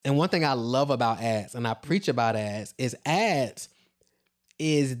And one thing I love about ads, and I preach about ads is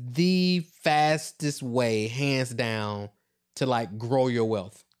the fastest way, hands down, to like grow your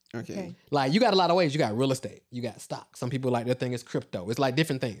wealth. Okay. Like you got a lot of ways. You got real estate. You got stock. Some people like their thing is crypto. It's like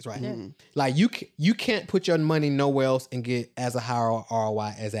different things, right? Mm-hmm. Like you can't put your money nowhere else and get as a higher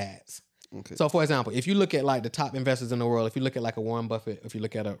ROI as ads. Okay. So for example, if you look at like the top investors in the world, if you look at like a Warren Buffett, if you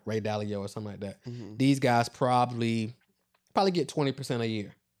look at a Ray Dalio or something like that, these guys probably get 20% a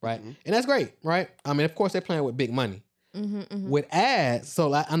year, right? And that's great, right? I mean, of course they're playing with big money. With ads,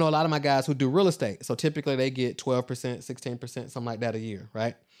 so I know a lot of my guys who do real estate. So typically they get 12%, 16%, something like that a year,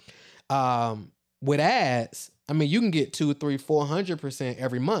 right? With ads, I mean, you can get 200, 300, 400%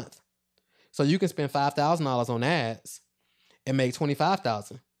 every month. So you can spend $5,000 on ads and make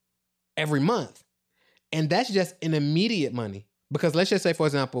 $25,000 every month. And that's just an immediate money. Because let's just say, for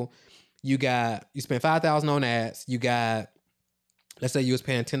example, you spend $5,000 on ads. Let's say you was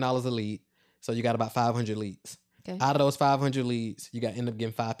paying $10 a lead. So you got about 500 leads. Okay. Out of those 500 leads, you got to end up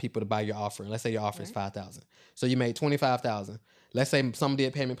getting 5 people to buy your offering. Let's say your offering is $5,000. So you made $25,000. Let's say some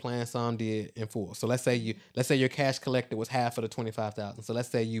did payment plan, some did in full. So let's say your cash collected was half of the $25,000. So let's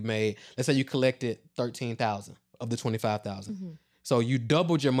say you collected $13,000 of the $25,000. So you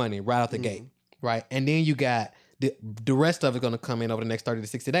doubled your money right out the gate, right? And then you got the rest of it going to come in over the next 30 to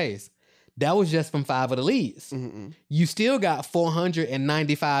 60 days. That was just from 5 of the leads. You still got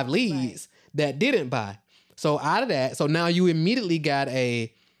 495 leads that didn't buy. So out of that, so now you immediately got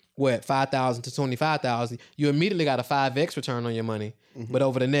a, 5,000 to 25,000. You immediately got a 5x return on your money. But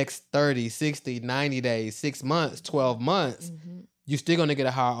over the next 30, 60, 90 days, 6 months, 12 months, you're still going to get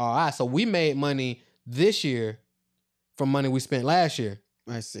a higher ROI. So we made money this year from money we spent last year.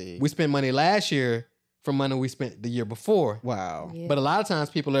 I see. We spent money last year from money we spent the year before. Wow. Yeah. But a lot of times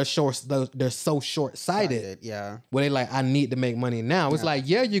people are they're so short-sighted. Yeah. Where they like, I need to make money now. It's like,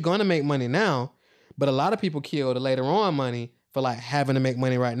 yeah, you're going to make money now. But a lot of people kill the later on money for like having to make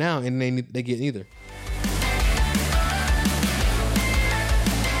money right now, and they get neither.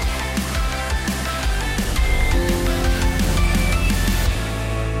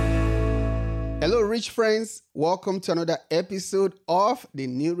 Hello, rich friends. Welcome to another episode of the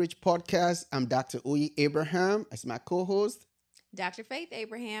New Rich Podcast. I'm Dr. Uyi Abraham as my co-host. Dr. Faith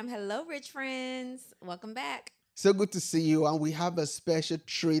Abraham. Hello, rich friends. Welcome back. So good to see you. And we have a special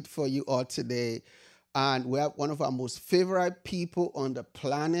treat for you all today. And we have one of our most favorite people on the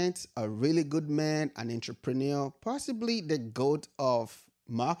planet, a really good man, an entrepreneur, possibly the goat of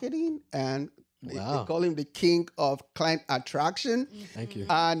marketing, and they call him the king of client attraction. Thank you.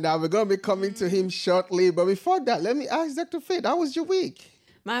 And we're going to be coming to him shortly. But before that, let me ask Dr. Faith, how was your week?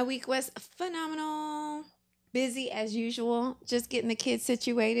 My week was phenomenal. Busy as usual. Just getting the kids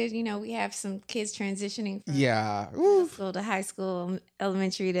situated. You know, we have some kids transitioning from middle school to high school,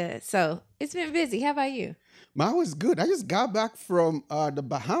 elementary to... So it's been busy. How about you? Mine was good. I just got back from the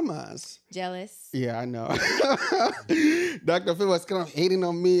Bahamas. Jealous? Yeah, I know. Dr. Phil was kind of hating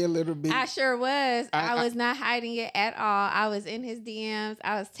on me a little bit. I sure was. I was not hiding it at all. I was in his DMs.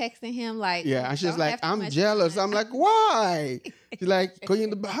 I was texting him like... Yeah, and she's like, I'm jealous. I'm like, why? She's like, because you're in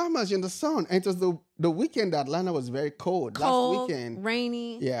the Bahamas, you're in the sun. And it was the weekend that Atlanta was very cold. Last weekend.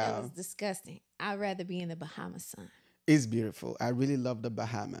 Rainy. Yeah. It was disgusting. I'd rather be in the Bahamas sun. It's beautiful. I really love the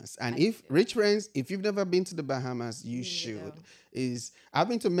Bahamas. And rich friends, if you've never been to the Bahamas, you should. I've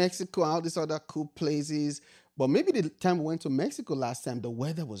been to Mexico and all these other cool places. But maybe the time we went to Mexico last time, the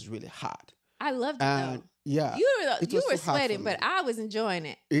weather was really hot. I loved it though. Yeah. You were sweating, but I was enjoying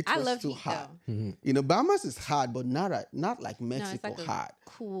it. I loved too heat hot. though. Mm-hmm. You know, Bahamas is hot, but not like Mexico it's like hot.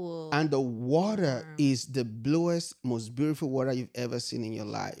 Cool. And the water is the bluest, most beautiful water you've ever seen in your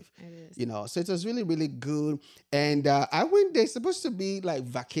life. It is. You know, so it was really, really good. And I went there, supposed to be like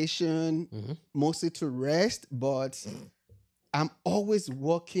vacation, mostly to rest, but I'm always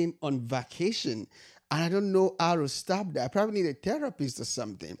working on vacation. And I don't know how to stop that. I probably need a therapist or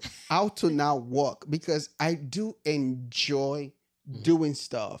something. How to now work, because I do enjoy doing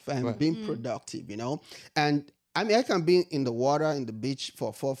stuff and being productive, you know. And I mean, I can be in the water, in the beach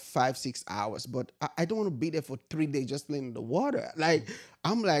for 4, 5, 6 hours, but I don't want to be there for 3 days just laying in the water. Like,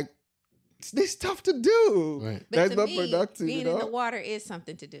 I'm like, there's stuff to do. Right. That's not me, productive. Being in the water is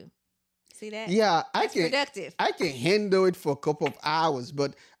something to do. See that? Yeah, That's productive. I can handle it for a couple of hours,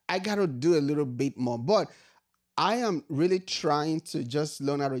 but I got to do a little bit more. But I am really trying to just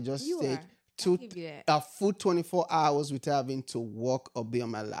learn how to just take a full 24 hours without having to work or be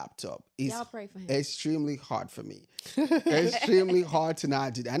on my laptop. It's Y'all pray for him. Extremely hard for me. Extremely hard to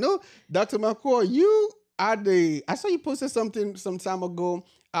not do that. I know, Dr. Marquel, you I saw you posted something some time ago.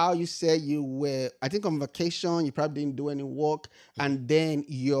 How you said you were, I think, on vacation. You probably didn't do any work, and then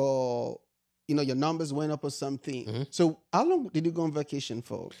your numbers went up or something. Mm-hmm. So how long did you go on vacation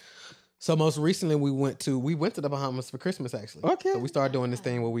for? So most recently we went to the Bahamas for Christmas, actually. Okay. So we started doing this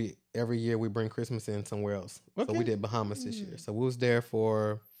thing where every year we bring Christmas in somewhere else. Okay. So we did Bahamas this year. So we was there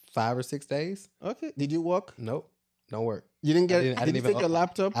for 5 or 6 days. Okay. Did you work? Nope. No work. You didn't get I didn't even take your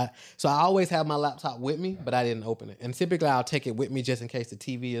laptop? So I always have my laptop with me, but I didn't open it. And typically I'll take it with me just in case the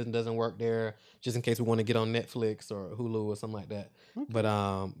TV doesn't work there, just in case we want to get on Netflix or Hulu or something like that. Okay.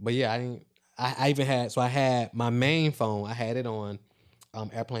 But yeah, I even had my main phone, I had it on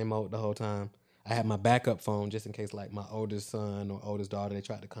airplane mode the whole time. I had my backup phone just in case like my oldest son or oldest daughter, they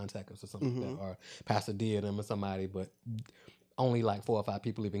tried to contact us or something like that, or Pastor D or them or somebody, but only like 4 or 5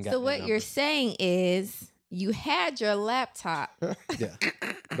 people even got. So what you're saying is you had your laptop. Yeah,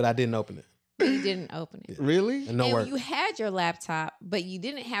 but I didn't open it. You didn't open it. Yeah. Really? And no work. You had your laptop, but you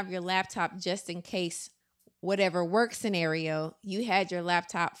didn't have your laptop just in case whatever work scenario. You had your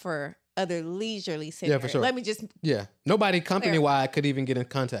laptop for other leisurely scenario. Yeah, for sure. Let me just. Yeah, nobody company-wide could even get in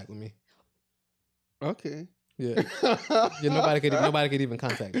contact with me. Okay. Yeah. Nobody could even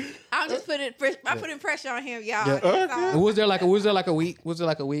contact me. I'm just putting pressure on him, y'all. Yeah. Okay. Was there like a week? Was there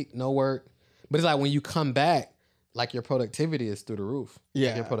like a week? No work. But it's like when you come back, like your productivity is through the roof. Yeah.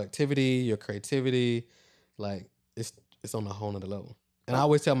 Like your productivity, your creativity, like it's on a whole nother level. And I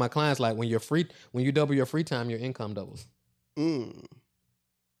always tell my clients, like when you double your free time, your income doubles.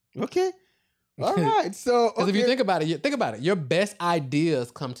 Okay. All right. So because if you think about it, your best ideas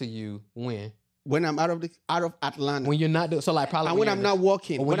come to you when I'm out of Atlanta. When you're not doing so, like probably and when I'm not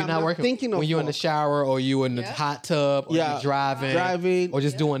working, or when you're not working, thinking of when you're in the shower or you in the hot tub or you're driving or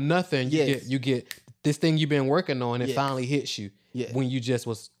just doing nothing, you get this thing you've been working on. It finally hits you when you just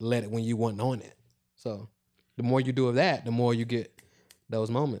when you wasn't on it. So the more you do of that, the more you get those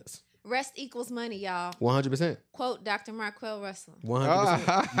moments. Rest equals money, y'all. 100%. Quote Dr. Marquel Russell. 100%.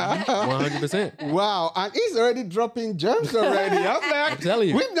 100%. Wow, and he's already dropping gems already. I'm like, I'm telling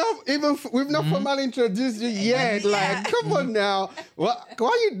you, we've not formally introduced you yet. Like, come on now, why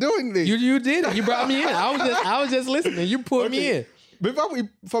are you doing this? You did it. You brought me in. I was just listening. You put me in. Before we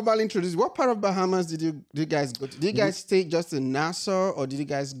formally introduce, what part of Bahamas did you guys go to? Did you guys stay just in Nassau, or did you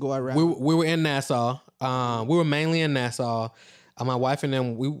guys go around? We were in Nassau. We were mainly in Nassau. My wife and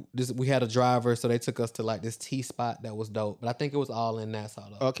them, we had a driver, so they took us to like this tea spot that was dope. But I think it was all in Nassau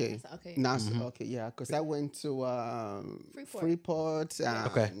though. Okay. Nassau. Okay, yeah, because I went to Freeport.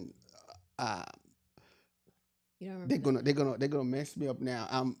 Okay. You don't remember they're gonna mess me up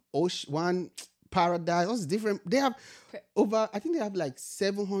now. Ocean Paradise. What's different? They have I think they have like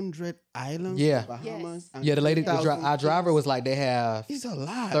 700 islands. Yeah. In Bahamas. Yes. Yeah, the lady, our driver was like, they have it's a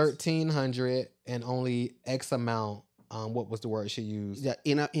lot. 1,300 and only X amount. What was the word she used? Yeah,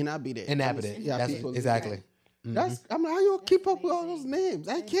 inhabited. Yeah, that's people, exactly. Yeah. That's how you keep up with all those names?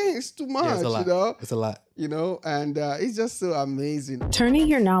 I can't. It's too much. Yeah, it's a lot. You know. It's a lot. You know, and it's just so amazing. Turning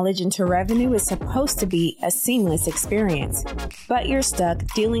your knowledge into revenue is supposed to be a seamless experience, but you're stuck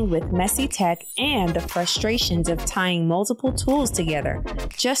dealing with messy tech and the frustrations of tying multiple tools together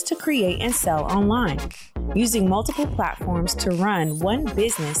just to create and sell online. Using multiple platforms to run one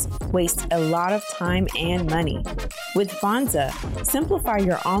business wastes a lot of time and money. With Vonza, simplify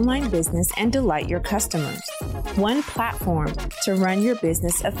your online business and delight your customers. One platform to run your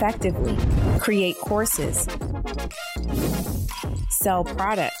business effectively. Create courses. Sell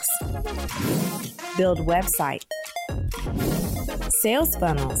products. Build website. Sales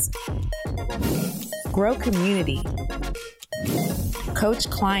funnels. Grow community. Coach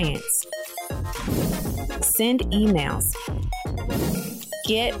clients. Send emails.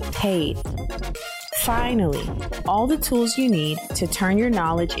 Get paid. Finally, all the tools you need to turn your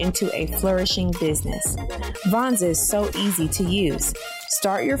knowledge into a flourishing business. Vonza is so easy to use.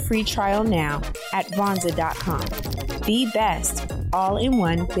 Start your free trial now at Vonza.com. The best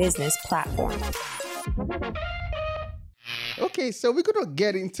all-in-one business platform. Okay, so we're going to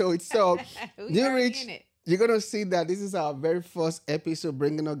get into it. So, you're going to see that this is our very first episode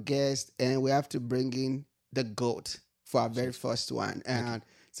bringing a guest, and we have to bring in the GOAT for our very first one. And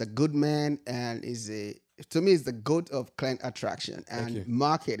it's a good man, and to me, it's the GOAT of client attraction and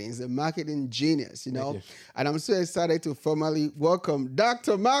marketing. He's a marketing genius, you know. And I'm so excited to formally welcome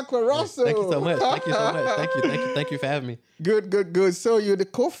Dr. Marquel Russell. Thank you so much. Thank you for having me. Good. So you're the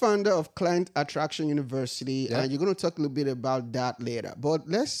co-founder of Client Attraction University, and you're going to talk a little bit about that later. But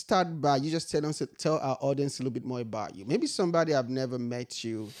let's start by you just tell our audience a little bit more about you. Maybe somebody I've never met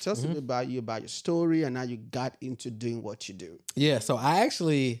you. Tell us a bit about you, about your story, and how you got into doing what you do. Yeah, so I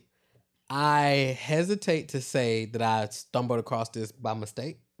I hesitate to say that I stumbled across this by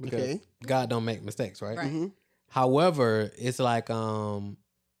mistake because God don't make mistakes, right? Right. However, it's like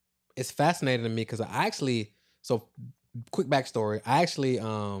it's fascinating to me because so quick backstory. I actually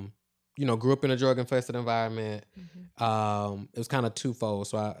grew up in a drug infested environment. It was kind of twofold.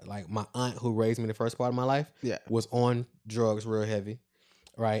 So my aunt who raised me the first part of my life was on drugs real heavy,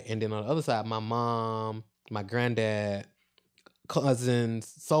 right? And then on the other side, my mom, my granddad,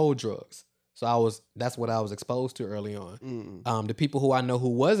 cousins sold drugs. So that's what I was exposed to early on. The people who I know who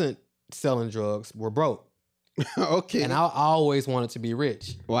wasn't selling drugs were broke. Okay. And I always wanted to be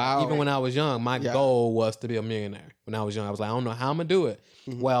rich. Wow. Even when I was young, my goal was to be a millionaire. When I was young, I was like, I don't know how I'm going to do it.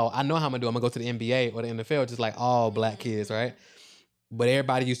 Well, I know how I'm going to do it. I'm going to go to the NBA or the NFL, just like all black kids, right? But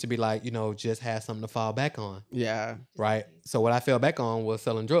everybody used to be like, just have something to fall back on. Yeah. Right? So what I fell back on was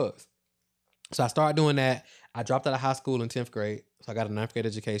selling drugs. So I started doing that. I dropped out of high school in 10th grade. So I got a 9th grade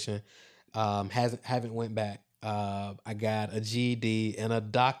education. Haven't went back. I got a GED and a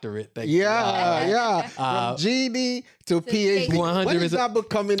doctorate. From GED to PhD. 100%. When is that book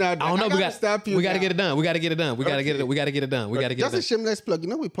coming out? I don't know. We got to get it done. We got to get it done. Just a shameless plug.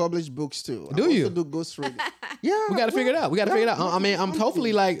 We publish books too. Do you? Do ghostwriting. Yeah. We got to figure it out. I mean, I'm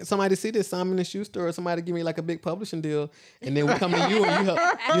hopefully like somebody see this Simon & Schuster or somebody give me like a big publishing deal, and then we come to you and you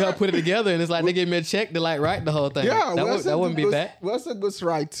help put it together, and it's like they give me a check to like write the whole thing. Yeah, that wouldn't be bad. What's a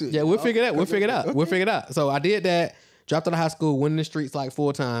ghostwrite too? Yeah, we'll figure it out. So I did that. Dropped out of high school, went in the streets like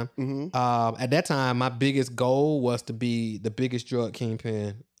full time. At that time, my biggest goal was to be the biggest drug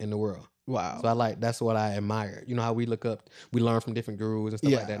kingpin in the world. Wow. So that's what I admired. You know how we learn from different gurus and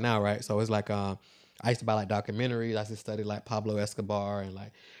stuff like that now, right? So it's like I used to buy like documentaries. I used to study like Pablo Escobar and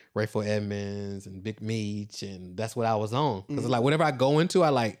like Rayford Edmonds and Big Meech, and that's what I was on. Because it's like whatever I go into,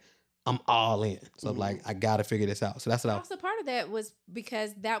 I'm all in. So like I gotta figure this out. So that's what also part of that was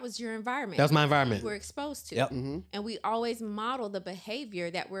because that was your environment. That was my environment. You were exposed to. Yep. And we always model the behavior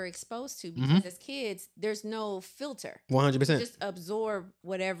that we're exposed to because as kids, there's no filter. 100%. Just absorb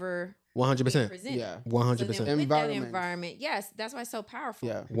whatever 100%. Yeah. 100%. So with that environment, yes, that's why it's so powerful.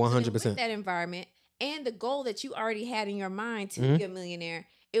 Yeah. 100%. With that environment and the goal that you already had in your mind to be a millionaire,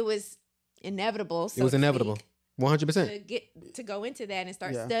 it was inevitable. It was inevitable. 100%. To go into that and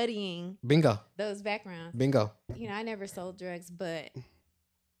start studying those backgrounds. Bingo. I never sold drugs, but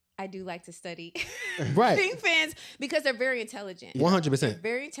I do like to study kingpins because they're very intelligent. 100%.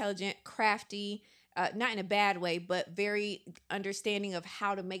 Very intelligent, crafty, not in a bad way, but very understanding of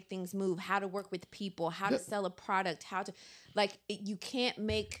how to make things move, how to work with people, how to sell a product, how to you can't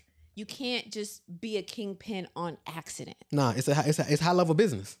just be a kingpin on accident. Nah, it's high level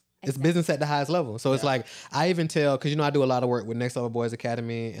business. It's business at the highest level. So it's like, I even tell, because, I do a lot of work with Next Level Boys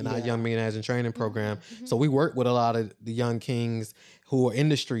Academy and our Young Millionaires in Training program. So we work with a lot of the young kings who are in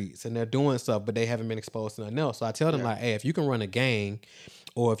the streets and they're doing stuff, but they haven't been exposed to nothing else. So I tell them like, hey, if you can run a gang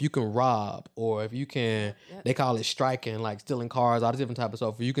or if you can rob or if you can, they call it striking, like stealing cars, all this different type of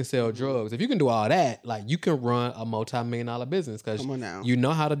stuff. If you can sell drugs, if you can do all that, like you can run a multi-million-dollar business because you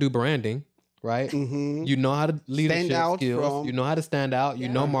know how to do branding. Right, you know how to leadership skills. You know how to stand out. You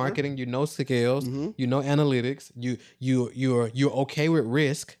know marketing. You know skills. You know analytics. You're okay with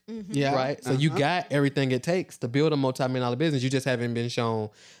risk. Right. So you got everything it takes to build a multi-million-dollar business. You just haven't been shown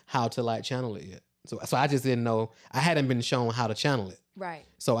how to like channel it yet. So I just didn't know. I hadn't been shown how to channel it. Right.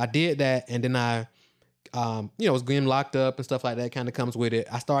 So I did that, and then I, was getting locked up and stuff like that. Kind of comes with it.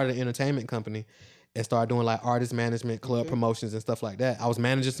 I started an entertainment company. And started doing like artist management, club promotions and stuff like that. I was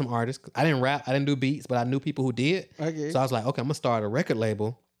managing some artists. I didn't rap, I didn't do beats, but I knew people who did. So I was like, okay, I'm gonna start a record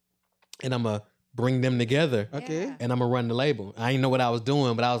label and I'm gonna bring them together. And I'm gonna run the label. I didn't know what I was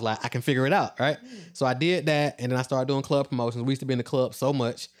doing, but I was like, I can figure it out, right? So I did that, and then I started doing club promotions. We used to be in the club so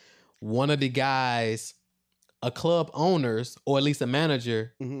much. One of the guys, a club owner's, or at least a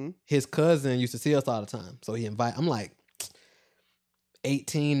manager, his cousin used to see us all the time. So I'm like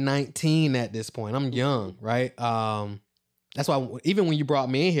 18, 19 at this point. I'm young, right? That's why even when you brought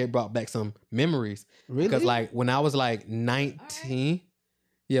me in here, it brought back some memories. Really? Because like when I was like 19,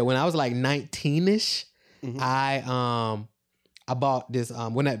 when I was like 19-ish, I bought this,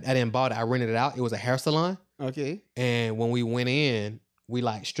 when I didn't buy it, I rented it out. It was a hair salon. Okay. And when we went in, we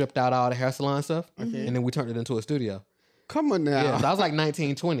like stripped out all the hair salon stuff. And then we turned it into a studio. Come on now. Yeah, so I was like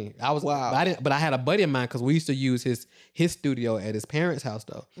 19, 20. I was wow. But I had a buddy of mine because we used to use his studio at his parents' house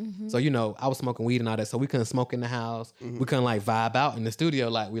though. So I was smoking weed and all that, so we couldn't smoke in the house. We couldn't like vibe out in the studio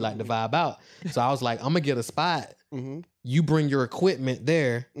like we like to vibe out. So I was like, I'm gonna get a spot. You bring your equipment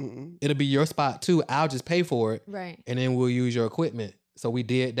there. It'll be your spot too. I'll just pay for it. Right. And then we'll use your equipment. So we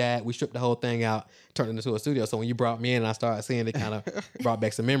did that. We stripped the whole thing out, turned it into a studio. So when you brought me in and I started seeing it, kind of brought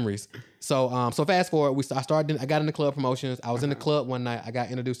back some memories. So so fast forward, I got into club promotions. I was in the club one night. I got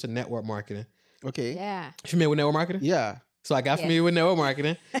introduced to network marketing. Okay. Yeah. You familiar with network marketing? Yeah. So I got familiar with network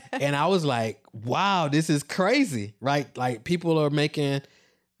marketing, and I was like, wow, this is crazy, right? Like, people are making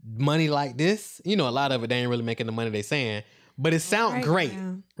money like this. You know, a lot of it, they ain't really making the money they saying, but it sounds great,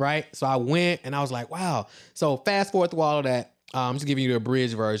 right? So I went, and I was like, wow. So fast forward through all of that, I'm just giving you the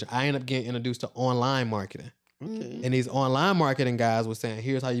abridged version. I ended up getting introduced to online marketing. Okay. And these online marketing guys were saying,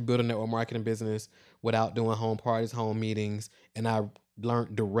 here's how you build a network marketing business without doing home parties, home meetings. And I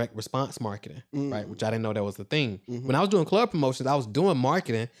learned direct response marketing, right? Which I didn't know that was the thing. When I was doing club promotions, I was doing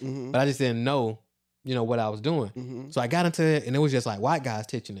marketing, but I just didn't know, you know, what I was doing. So I got into it, and it was just like white guys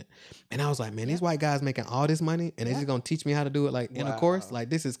teaching it. And I was like, man, these white guys making all this money, and they're just gonna teach me how to do it like in a course? Like,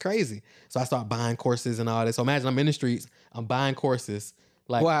 this is crazy. So I started buying courses and all this. So imagine I'm in the streets, I'm buying courses.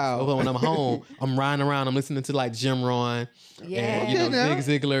 Like, so when I'm home, I'm riding around, I'm listening to like Jim Rohn and, you know,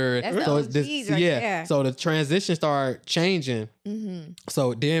 Zig Ziglar. That's so the OGs right there. So the transition started changing.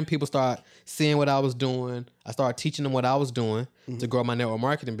 So then people start seeing what I was doing. I started teaching them what I was doing to grow my network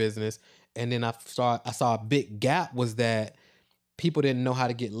marketing business. And then I saw a big gap was that people didn't know how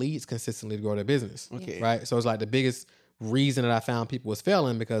to get leads consistently to grow their business. Okay. Right. So it's like the biggest reason that I found people was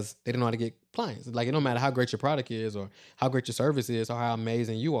failing because they didn't know how to get clients. Like, it don't matter how great your product is or how great your service is or how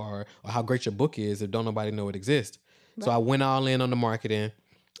amazing you are or how great your book is if don't nobody know it exists. Right. So I went all in on the marketing.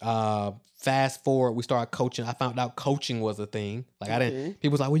 Fast forward, we started coaching. I found out coaching was a thing. Like, people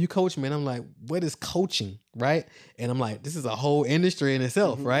was like, well, you coach me. And I'm like, what is coaching? Right. And I'm like, this is a whole industry in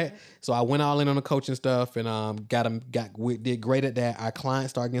itself. Right. So I went all in on the coaching stuff and did great at that. Our clients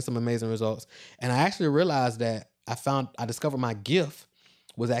started getting some amazing results. And I actually realized that I discovered my gift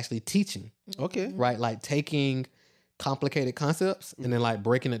was actually teaching. Okay. Right. Like taking complicated concepts and then like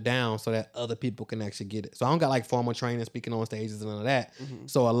breaking it down so that other people can actually get it. So I don't got like formal training, speaking on stages and none of that.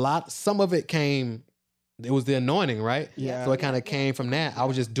 So some of it was the anointing, right? Yeah. So it kind of came from that. I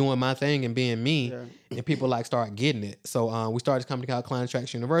was just doing my thing and being me and people like start getting it. So we started this company called Client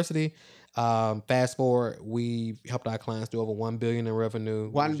Attraction University. Fast forward, we helped our clients do over $1 billion in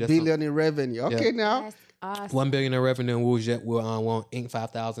revenue. $1 billion in revenue. Okay, now. That's awesome. $1 billion in revenue, and we're on Inc.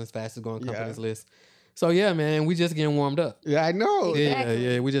 5000's fastest growing companies list. So yeah, man, we just getting warmed up. Yeah, I know. Exactly.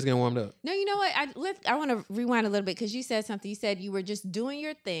 Yeah, we just getting warmed up. No, you know what? I want to rewind a little bit because you said something. You said you were just doing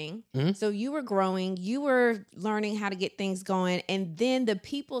your thing. So you were growing, you were learning how to get things going, and then the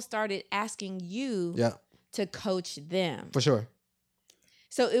people started asking you to coach them. For sure.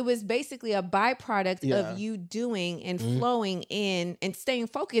 So it was basically a byproduct of you doing and flowing in and staying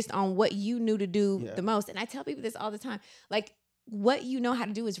focused on what you knew to do the most. And I tell people this all the time. Like, what you know how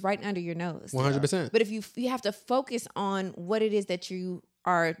to do is right under your nose. 100%. But if you have to focus on what it is that you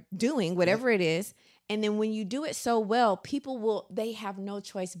are doing, whatever it is, and then when you do it so well, they have no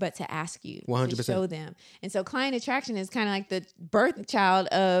choice but to ask you 100%. to show them. And so client attraction is kind of like the birth child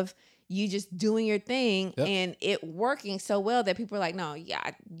of you just doing your thing and it working so well that people are like, no,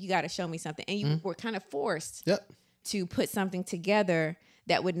 you got to show me something. And you were kind of forced to put something together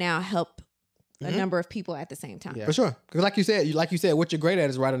that would now help a number of people at the same time. For sure. Because like you said, what you're great at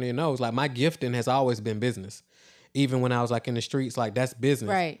is right under your nose. Like, my gifting has always been business. Even when I was like in the streets, like, that's business.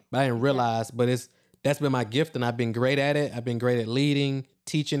 Right. But I didn't realize, but that's been my gift, and I've been great at it. I've been great at leading,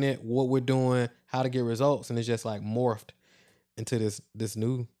 teaching it, what we're doing, how to get results. And it's just like morphed into this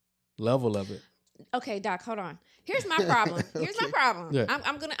new level of it. Okay, Doc, hold on. Here's my problem. Yeah.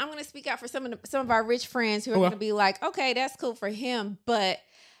 I'm gonna speak out for some of our rich friends who are gonna be like, okay, that's cool for him, but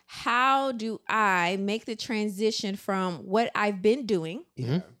how do I make the transition from what I've been doing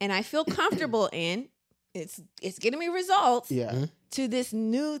and I feel comfortable in, it's getting me results, to this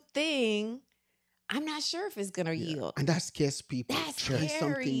new thing I'm not sure if it's gonna yield. And that scares people. That's Try something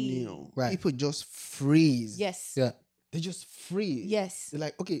scary. new. Right. People just freeze. Yes. Yeah. They just freeze. Yes. They're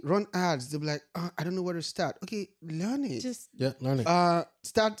like, okay, run ads. They'll be like, I don't know where to start. Okay, learn it. Just learn it.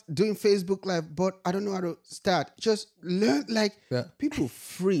 Start doing Facebook Live, but I don't know how to start. Just learn. Like, people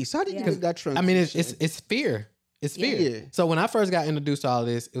freeze. How did you make that transition? I mean, it's fear. It's fear. Yeah. So when I first got introduced to all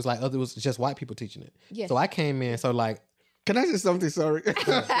this, it was like, it was just white people teaching it. Yes. So I came in, so like, can I say something? Sorry.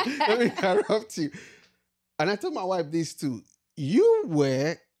 Let me interrupt you. And I told my wife this too. You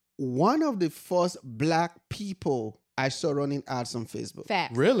were one of the first Black people I saw running ads on Facebook.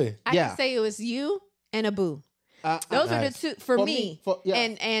 facts. really? I can say it was you and Abu. Those are the two for me.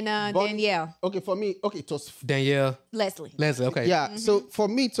 And Danielle. Okay, for me, it was Danielle. Leslie. Okay. Yeah. So for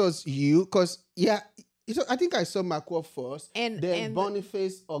me, it was you, because I think I saw Marquel first, And then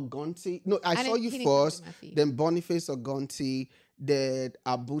Boniface or Gonti. No, I saw you he didn't come first, to my feed. then Boniface or Gonti, that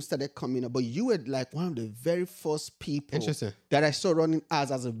Abu started coming up, but you were like one of the very first people that I saw running ads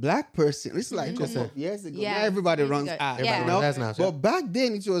as a black person. It's like a couple of years ago. Now everybody runs ads. Yeah. You know? That's not but back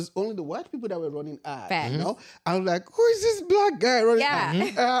then it was only the white people that were running ads. You know? I was like, who is this black guy running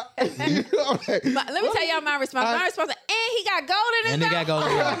ads? Like, let me tell y'all my response. My response is, and he got gold in his And he got gold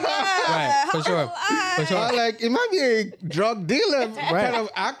in his right, for sure. For sure. I'm like, it might be a drug dealer kind of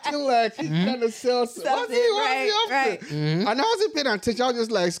acting like he kind of sells something. And I wasn't paying attention. I was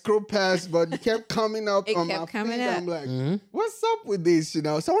just like scroll past, but it kept coming up on my feed. I'm like, what's up with this? You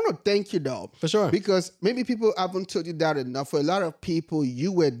know? So I want to thank you though. For sure. Because maybe people haven't told you that enough. For a lot of people,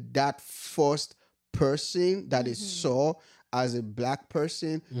 you were that first person that they saw as a black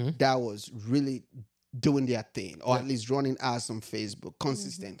person that was really doing their thing, or at least running ads on Facebook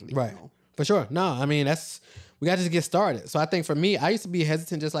consistently. Right. You know? For sure. No, I mean, we got to just get started. So I think for me, I used to be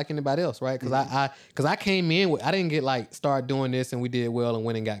hesitant just like anybody else, right? Because I came in with, I didn't get like start doing this and we did well and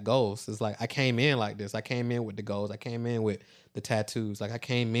went and got goals. It's like I came in like this. I came in with the goals. I came in with the tattoos. Like I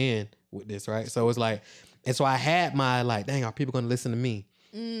came in with this, right? So it's like, and so I had my like, dang, are people going to listen to me?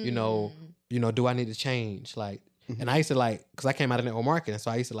 You know, do I need to change? Like, and I used to like, because I came out of network marketing,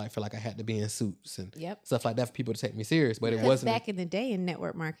 so I used to like feel like I had to be in suits and stuff like that for people to take me serious. But it wasn't back in the day in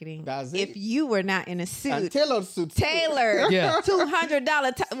network marketing. If you were not in a suit, and tailored $200.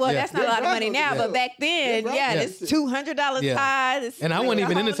 That's not a lot of money now, but back then, it's $200 ties. And I wasn't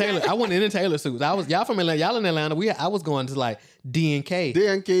even in the tailor. I wasn't in the tailor suits. I was y'all from Atlanta. Y'all in Atlanta. I was going to like D&K,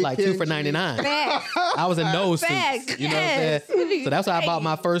 like PNG. 2 for $99. I was in those suits. You know what I'm saying? So that's why I bought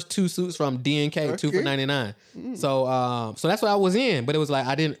my first 2 suits from D&K, 2 for $99. So that's what I was in. But it was like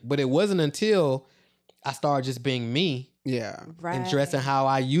but it wasn't until I started just being me. And dressing how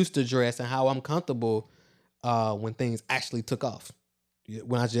I used to dress and how I'm comfortable when things actually took off.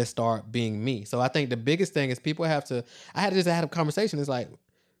 When I just start being me. So I think the biggest thing is people have to, I had a conversation. It's like,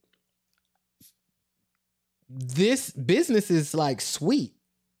 this business is like sweet.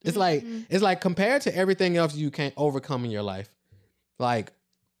 It's like compared to everything else you can't overcome in your life. Like,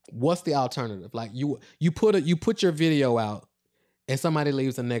 what's the alternative? Like you put your video out and somebody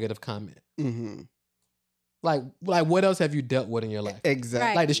leaves a negative comment. Like what else have you dealt with in your life?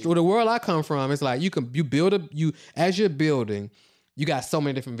 Exactly. Like the world I come from, it's like as you're building, you got so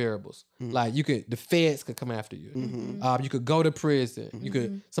many different variables. Like the feds could come after you. You could go to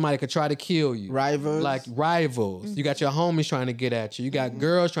prison. Somebody could try to kill you. Rivals. You got your homies trying to get at you. You got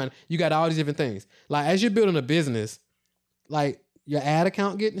girls you got all these different things. Like as you're building a business, like your ad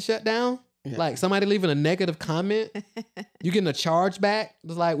account getting shut down, like somebody leaving a negative comment, you getting a charge back.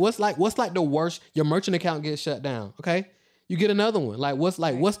 It's like what's the worst? Your merchant account gets shut down. Okay, you get another one. Like what's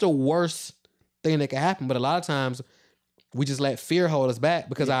the worst thing that can happen? But a lot of times, we just let fear hold us back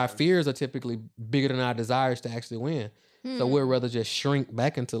because our fears are typically bigger than our desires to actually win. So we'd rather just shrink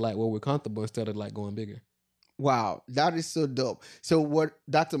back into like where we're comfortable instead of like going bigger. Wow, that is so dope. So what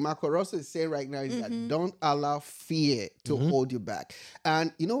Dr. Marquel Russell is saying right now is that don't allow fear to hold you back.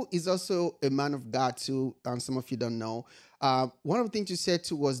 And he's also a man of God too, and some of you don't know. One of the things you said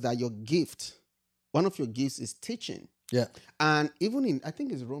too was that one of your gifts is teaching. Yeah. And even I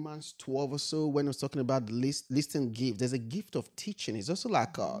think it's Romans 12 or so, when it was talking about the listing gift, there's a gift of teaching. It's also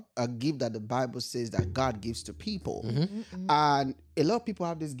like a gift that the Bible says that God gives to people. And a lot of people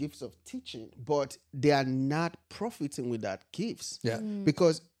have these gifts of teaching, but they are not profiting with that gifts. Yeah.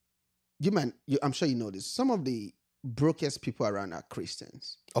 Because I'm sure you know this. Some of the brokest people around are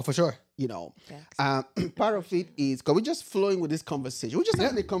Christians. Oh, for sure. Part of it is because we're just flowing with this conversation. We're just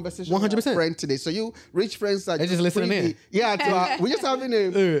having a conversation 100%. With our friend today. So you rich friends are just listening in. We're just having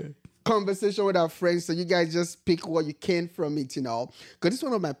a conversation with our friends. So you guys just pick what you can from it, Because it's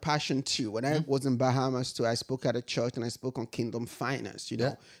one of my passion too. When I was in Bahamas too, I spoke at a church and I spoke on kingdom finance,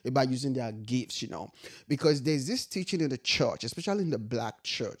 about using their gifts, because there's this teaching in the church, especially in the black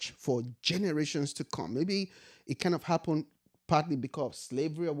church, for generations to come. Maybe it kind of happened partly because of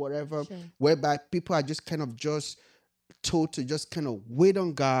slavery or whatever, whereby people are just kind of just told to just kind of wait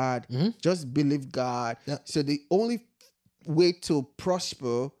on God, just believe God. So the only way to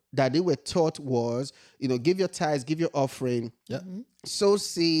prosper that they were taught was, give your tithes, give your offering, sow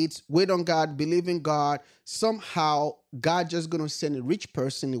seeds, wait on God, believe in God. Somehow, God just going to send a rich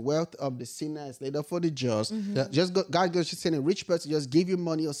person. The wealth of the sinner is laid up for the just. God going to send a rich person, just give you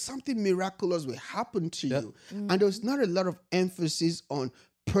money or something miraculous will happen to you. And there's not a lot of emphasis on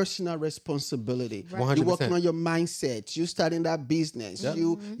personal responsibility. Right. You're working on your mindset. You starting that business. Yep.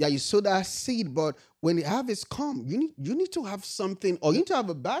 You sow that seed, but when the harvest come, you need to have something, or you need to have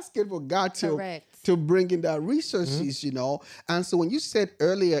a basket for God to bring in that resources, And so when you said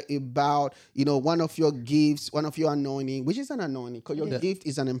earlier about, one of your gifts, one of your anointing, which is an anointing, because your gift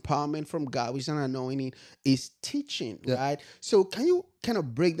is an empowerment from God, which is an anointing, is teaching, right? So can you kind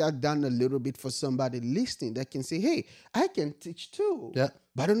of break that down a little bit for somebody listening that can say, hey, I can teach too. Yeah.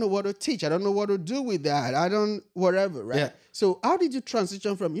 But I don't know what to teach. I don't know what to do with that. Whatever, right? Yeah. So how did you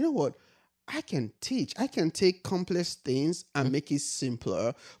transition from, what? I can teach. I can take complex things and make it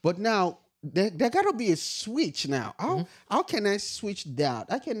simpler. But now there got to be a switch now. How can I switch that?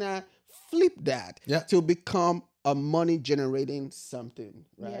 How can I flip that to become a money generating something,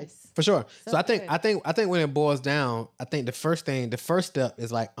 right? Yes. For sure. So I think when it boils down, I think the first step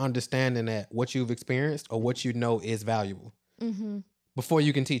is like understanding that what you've experienced or what you know is valuable before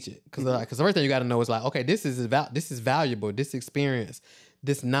you can teach it. Because the first thing you got to know is like, okay, this is valuable. This experience,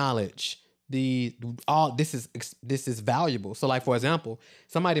 this knowledge. This is valuable. So like, for example,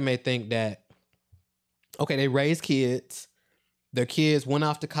 somebody may think that, okay, they raised kids, their kids went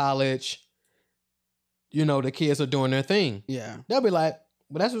off to college, the kids are doing their thing. Yeah. They'll be like,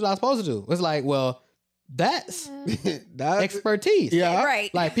 well, that's what I was supposed to do. It's like, well, that's expertise. Yeah.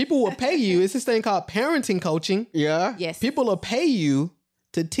 Right. Like people will pay you. It's this thing called parenting coaching. Yeah. Yes. People will pay you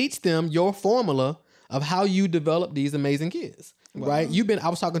to teach them your formula of how you develop these amazing kids. Wow. Right? I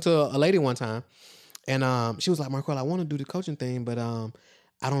was talking to a lady one time, and she was like, Marquel, I want to do the coaching thing, but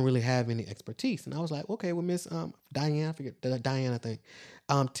I don't really have any expertise. And I was like, okay, well, Miss Diane, I forget Diane, I think.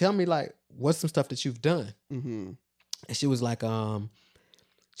 Tell me, like, what's some stuff that you've done? And she was like, I've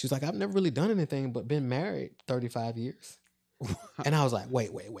never really done anything but been married 35 years. And I was like,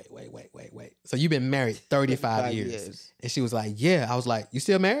 wait. So you've been married 35 years. And she was like, yeah. I was like, you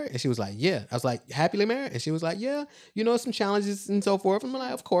still married? And she was like, yeah. I was like, happily married? And she was like, yeah, some challenges and so forth. I'm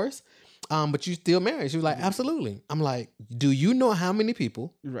like, of course. But you still married? She was like, absolutely. I'm like, do you know how many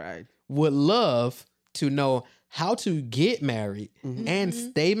people would love to know how to get married and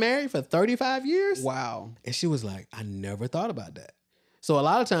stay married for 35 years? Wow. And she was like, I never thought about that. So a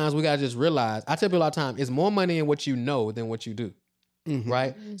lot of times we got to just realize, I tell people all the time, it's more money in what you know than what you do,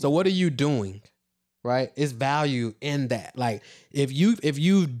 right? So what are you doing, right? It's value in that. Like if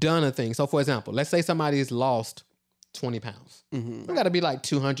you've done a thing. So for example, let's say somebody's lost 20 pounds. It got to be like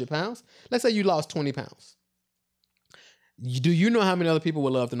 200 pounds. Let's say you lost 20 pounds. Do you know how many other people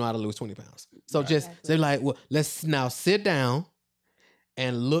would love to know how to lose 20 pounds? So they're like, well, let's now sit down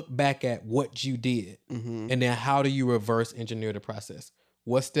and look back at what you did. And then how do you reverse engineer the process?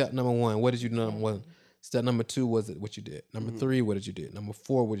 What's step number one? What did you do? Number one. Step number two was it what you did. Number three, what did you do? Number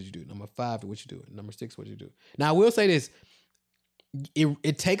four, what did you do? Number five, what you do? Number six, what did you do? Now I will say this.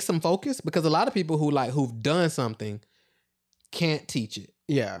 It takes some focus because a lot of people who've done something can't teach it.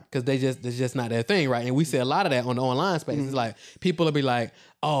 Yeah. Because it's just not their thing, right? And we see a lot of that on the online space. It's like people will be like,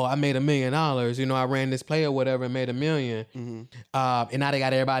 oh, I made $1 million. I ran this play or whatever and made $1 million. And now they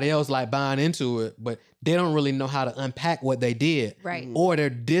got everybody else like buying into it, but they don't really know how to unpack what they did. Right. Or they're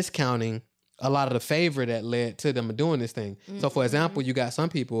discounting a lot of the favor that led to them doing this thing. So for example, you got some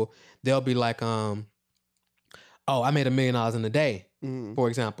people, they'll be like, oh, I made $1 million in a day, for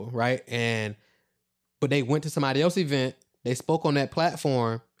example, right? But they went to somebody else's event, they spoke on that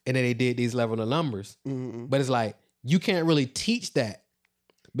platform, and then they did these level of numbers. But it's like, you can't really teach that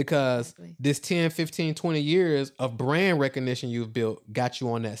because this 10, 15, 20 years of brand recognition you've built got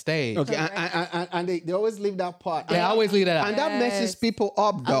you on that stage. Okay, and they always leave that part. They always leave that out. And that messes people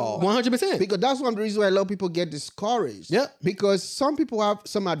up, though. 100%. Because that's one of the reasons why a lot of people get discouraged. Yep. Because some people have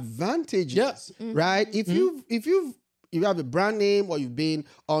some advantages, right? If you have a brand name or you've been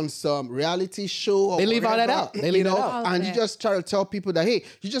on some reality show, or they leave all that out. They leave it out. And you just try to tell people that, hey,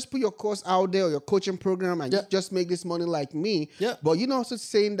 you just put your course out there or your coaching program and you just make this money like me. But you're also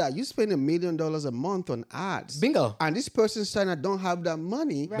saying that you spend $1 million a month on ads. Bingo. And this person saying I don't have that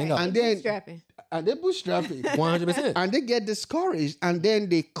money. Right. Bingo. And then bootstrapping. And they bootstrapping. 100%. And they get discouraged and then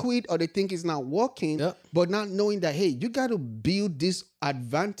they quit or they think it's not working, but not knowing that, hey, you got to build these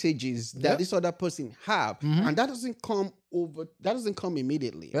advantages that this other person have. And that doesn't come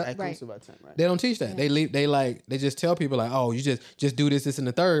immediately. It comes over time, right? They don't teach that. They just tell people like, oh, you just do this, and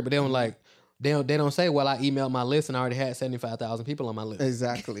the third, but they don't they don't say, well, I emailed my list and I already had 75,000 people on my list.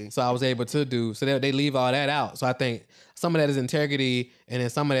 Exactly. So I was able to do, so they leave all that out. So I think some of that is integrity and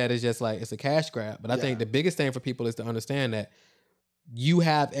then some of that is just like, it's a cash grab. But I think the biggest thing for people is to understand that you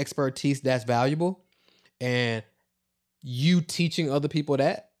have expertise that's valuable and you teaching other people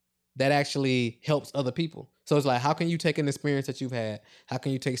that that actually helps other people. So it's like, how can you take an experience that you've had? How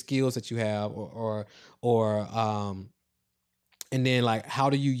can you take skills that you have and then like, how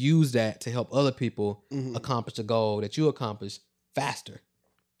do you use that to help other people accomplish a goal that you accomplish faster?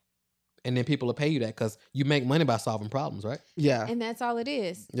 And then people will pay you that because you make money by solving problems, right? Yeah. And that's all it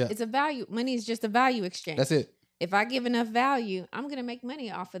is. Yeah. It's a value. Money is just a value exchange. That's it. If I give enough value, I'm going to make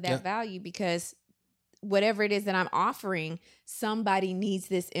money off of that value because whatever it is that I'm offering, somebody needs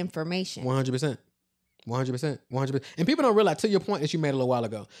this information. 100%. 100%. And people don't realize, to your point that you made a little while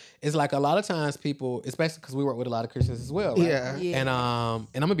ago, it's like a lot of times people, especially because we work with a lot of Christians as well, right? Yeah. And I'm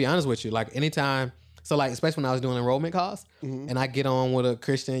gonna be honest with you, like anytime, so like especially when I was doing enrollment calls, and I get on with a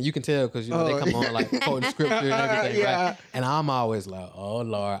Christian, you can tell because they come on like quoting scripture and everything, right? And I'm always like, oh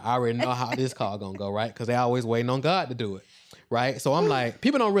Lord, I already know how this call gonna go, right? Because they always waiting on God to do it. Right. So I'm like,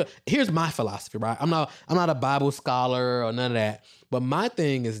 people don't really, here's my philosophy, right? I'm not a Bible scholar or none of that. But my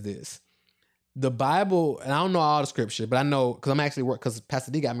thing is this. The Bible, and I don't know all the scripture, but I know, because I'm actually because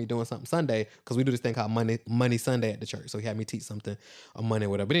Pastor D got me doing something Sunday, because we do this thing called Money Sunday at the church. So he had me teach something on Monday or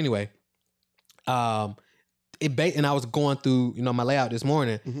whatever. But anyway, and I was going through, my layout this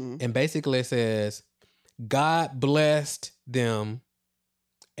morning, and basically it says, God blessed them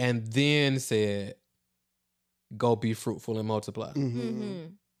and then said, go be fruitful and multiply.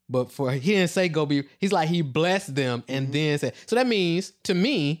 But he didn't say go be, he's like, he blessed them and then said, so that means to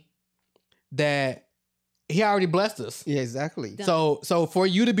me that he already blessed us. Yeah, exactly. So for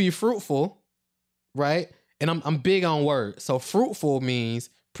you to be fruitful, right? And I'm big on words. So fruitful means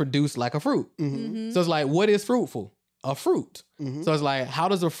produce like a fruit. So it's like, what is fruitful? A fruit. So it's like, how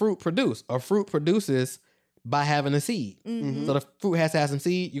does a fruit produce? A fruit produces by having a seed. So the fruit has to have some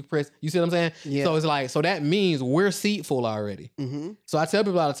seed. You see what I'm saying? Yeah. So it's like, so that means we're seedful already. So I tell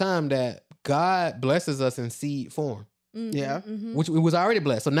people all the time that God blesses us in seed form. Which we was already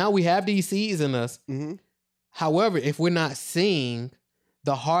blessed. So now we have these seeds in us. However, if we're not seeing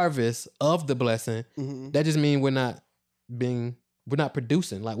the harvest of the blessing, that just means we're not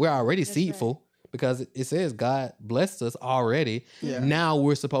producing. Like we're already seedful. Right. Because it says God blessed us already. Yeah. Now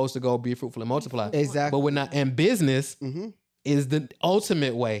we're supposed to go be fruitful and multiply. Exactly. But we're not. And business is the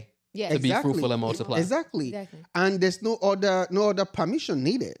ultimate way to be fruitful and multiply. Exactly. And there's no other permission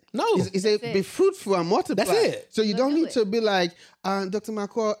needed. No. It's a be fruitful and multiply. That's it. So you don't need to be like, Dr.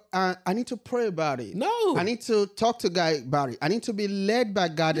 Marquel, I need to pray about it. No. I need to talk to God about it. I need to be led by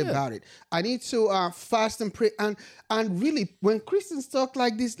God about it. I need to fast and pray. And really, when Christians talk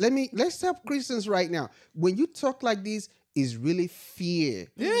like this, let's help Christians right now. When you talk like this, is really fear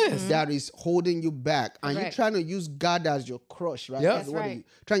that is holding you back. And you're trying to use God as your crush, right? Yeah. That's right.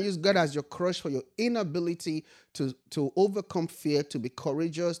 Trying to use God as your crush for your inability to overcome fear, to be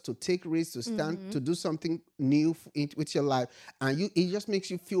courageous, to take risks, to stand, to do something new with your life. And it just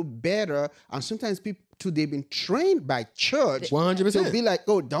makes you feel better. And sometimes people too, they've been trained by church 100% to be like,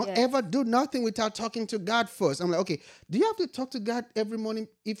 oh, don't ever do nothing without talking to God first. I'm like, okay, do you have to talk to God every morning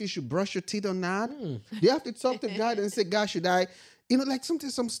if you should brush your teeth or not? Do you have to talk to God and say, God, should I? Like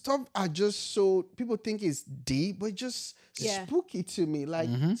sometimes some stuff are just so, people think it's deep, but just spooky to me. Like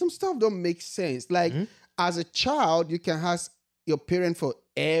some stuff don't make sense. Like as a child, you can ask your parent for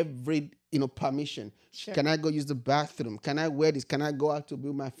every, permission. Sure. Can I go use the bathroom? Can I wear this? Can I go out to be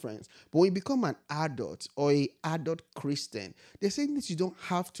with my friends? But when you become an adult or an adult Christian, there's saying that you don't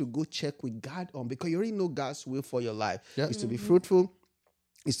have to go check with God on because you already know God's will for your life. It's to be fruitful.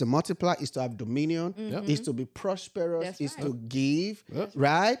 It's to multiply. It's to have dominion. It's to be prosperous. It's to give,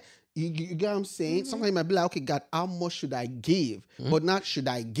 right? You get what I'm saying? Sometimes you might be like, okay, God, how much should I give? But not should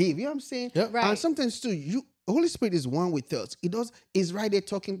I give. You know what I'm saying? Right. And sometimes too, Holy Spirit is one with us. He's right there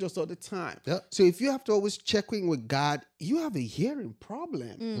talking to us all the time. So if you have to always check in with God, you have a hearing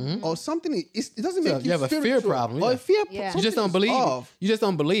problem or something. It doesn't make you have a fear problem. Or a fear problem. You just don't believe. You just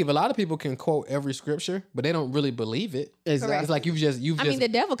don't believe. A lot of people can quote every scripture, but they don't really believe it. Exactly. It's like you've just. I mean, the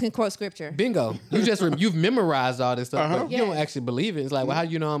devil can quote scripture. Bingo. You've memorized all this stuff, but you don't actually believe it. It's like, well, how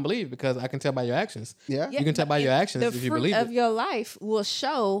do you know I don't believe? Because I can tell by your actions. You can tell by your actions if you believe it. The fruit of your life will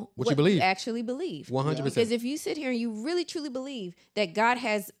show what you actually believe. 100%. Because if you sit here and you really truly believe that God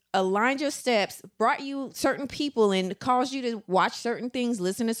has aligned your steps, brought you certain people and caused you to watch certain things,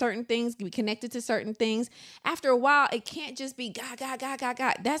 listen to certain things, be connected to certain things. After a while, it can't just be God, God, God, God,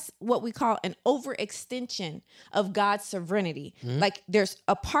 God. That's what we call an overextension of God's sovereignty. Like there's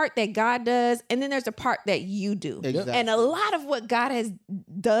a part that God does, and then there's a part that you do. Exactly. And a lot of what God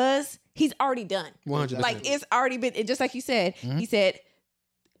does, he's already done. 100%. Like it's already been, just like you said, he said,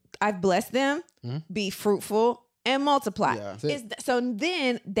 I've blessed them, be fruitful, and multiply. So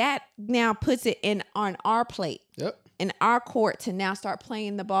then that now puts it on our plate. in our court to now start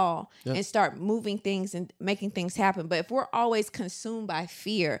playing the ball and start moving things and making things happen. But if we're always consumed by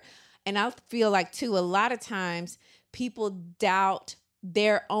fear, and I feel like too, a lot of times people doubt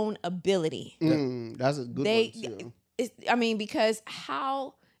their own ability. That's a good one too. Because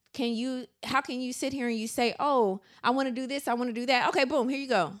how can you sit here and you say, oh, I want to do this, I want to do that. Okay, boom, here you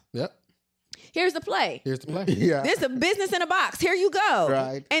go. Yep. Here's the play. Yeah. This is a business in a box. Here you go.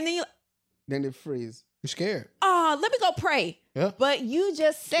 Right. And then they freeze. You're scared. Oh, let me go pray. Yeah. But you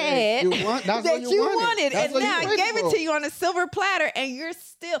just said that you wanted. And now I gave it to you on a silver platter, and you're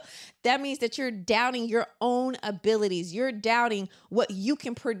still, that means that you're doubting your own abilities. You're doubting what you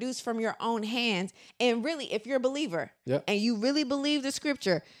can produce from your own hands. And really, if you're a believer and you really believe the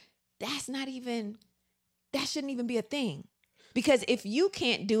scripture, that shouldn't even be a thing. Because if you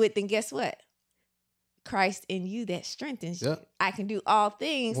can't do it, then guess what? Christ in you that strengthens you. I can do all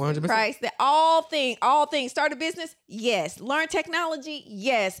things. 100%. Christ, that all things. Start a business? Yes. Learn technology?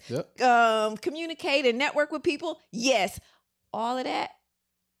 Yes. Communicate and network with people? Yes. All of that,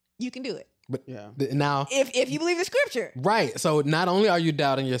 you can do it. But now, if you believe the scripture. Right. So not only are you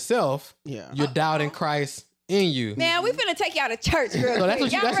doubting yourself, you're doubting Christ in you. Man, we finna take y'all to church real So quick. that's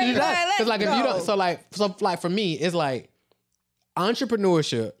what you got. Because like if you don't, so for me, it's like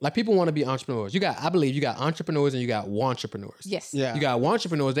entrepreneurship. Like people want to be entrepreneurs. I believe you got entrepreneurs and you got wantrepreneurs. Yes. Yeah. You got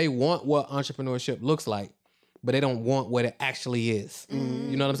wantrepreneurs. They want what entrepreneurship looks like, but they don't want what it actually is. You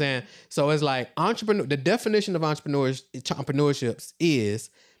know what I'm saying? So it's like the definition of entrepreneurship is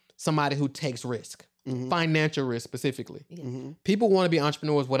somebody who takes risk. Financial risk specifically. People want to be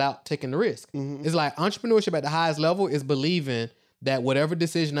entrepreneurs without taking the risk. It's like entrepreneurship at the highest level is believing that whatever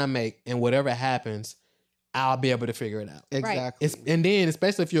decision I make and whatever happens, I'll be able to figure it out. Exactly. And then,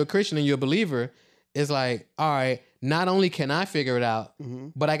 especially if you're a Christian and you're a believer, it's like, all right, not only can I figure it out,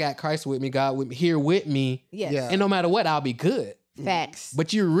 but I got Christ with me, God with me, here with me. Yes. Yeah. And no matter what, I'll be good. Facts.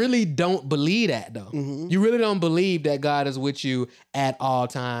 But you really don't believe that though. You really don't believe that God is with you at all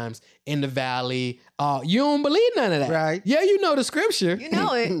times in the valley. You don't believe none of that. Right. Yeah, you know the scripture. You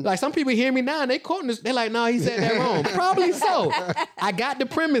know it. Like some people hear me now and they quoting this. They're like, no, he said that wrong. Probably so. I got the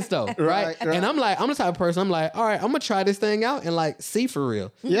premise though. Right. And I'm like, I'm the type of person, I'm like, all right, I'm gonna try this thing out and like see for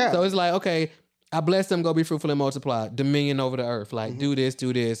real. Yeah. So it's like, okay, I bless them, go be fruitful and multiply, dominion over the earth. Like do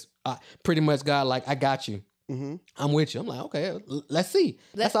this. Pretty much God, like I got you. I'm with you. I'm like, okay, let's see.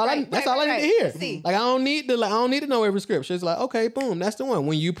 That's all I need to hear. Like I don't need to know every scripture. It's like, okay, boom, that's the one.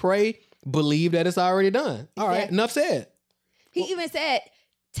 When you pray, believe that it's already done. All right, enough said. He even said,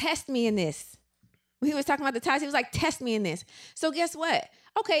 test me in this. When he was talking about the tithes, he was like, test me in this. So guess what?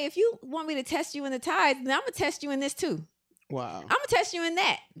 Okay, if you want me to test you in the tithes, then I'm going to test you in this too. Wow. I'm going to test you in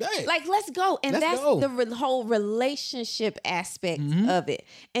that. Right. Like, let's go. And that's the whole relationship aspect of it.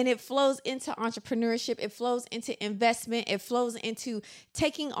 And it flows into entrepreneurship. It flows into investment. It flows into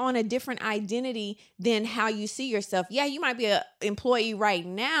taking on a different identity than how you see yourself. Yeah, you might be an employee right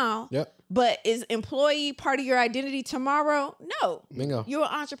now. Yep. But is employee part of your identity tomorrow? No. Bingo. You're an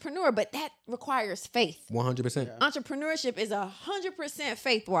entrepreneur, but that requires faith. 100%. Entrepreneurship is 100%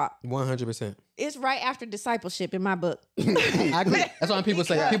 faith walk. 100%. It's right after discipleship in my book. I agree. That's why people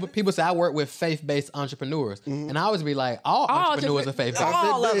say people say I work with faith-based entrepreneurs, and I always be like, all entrepreneurs are faith-based.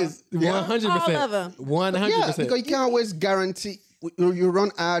 All of them. 100%. All of them. 100%. Yeah, because you can't always guarantee. You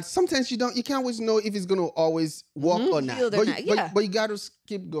run ads. Sometimes you can't always know if it's gonna always work or not. But you got to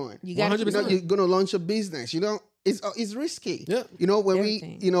keep going. You got to. You're gonna launch a business. It's risky. Yeah. When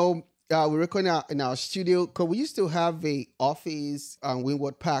we record in our studio, because we used to have a office on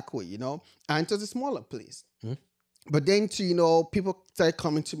Windward Parkway, and it was a smaller place. But then people started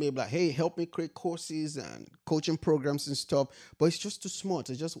coming to me like, hey, help me create courses and coaching programs and stuff. But it's just too small.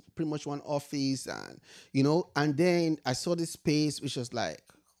 It's just pretty much one office. And then I saw this space, which was like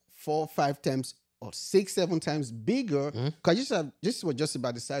 4 or 5 times or 6, 7 times bigger. Because this was just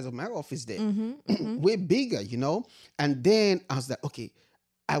about the size of my office there. Way bigger, And then I was like, okay,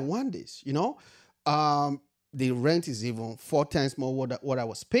 I want this, the rent is even 4 times more what I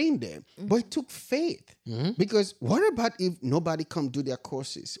was paying them. But it took faith. Because what about if nobody come do their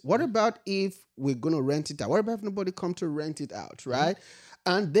courses? What about if we're going to rent it out? What about if nobody come to rent it out, right?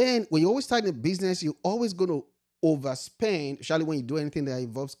 And then when you always start a business, you're always going to overspend, especially when you do anything that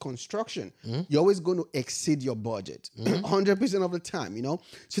involves construction. You're always going to exceed your budget 100% of the time,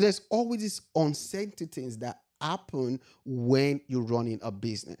 So there's always these uncertainties that happen when you're running a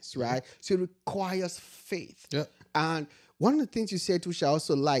business, right? So it requires faith. And one of the things you said, which I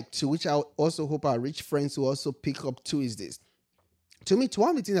also like too, which I also hope our rich friends will also pick up too, is this. To me,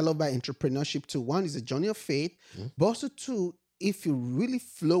 one of the things I love about entrepreneurship too, one is a journey of faith, but also two, if you really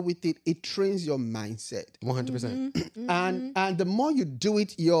flow with it, it trains your mindset. 100%. And the more you do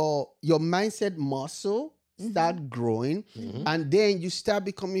it, your mindset muscle start growing, and then you start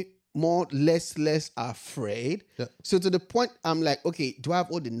becoming less afraid. Yeah. So to the point, I'm like, okay, do I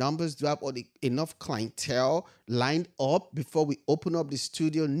have all the numbers? Do I have enough clientele lined up before we open up the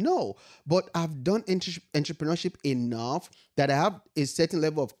studio? No, but I've done entrepreneurship enough that I have a certain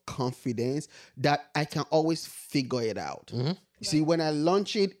level of confidence that I can always figure it out. See, when I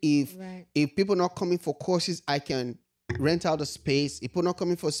launch it, if people not coming for courses, I can rent out a space. If people not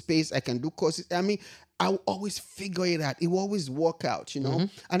coming for space, I can do courses. I mean, I'll always figure it out. It will always work out, you know.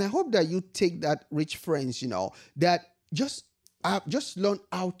 And I hope that you take that, rich friends, you know, that just learn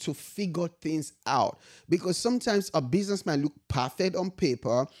how to figure things out. Because sometimes a business might look perfect on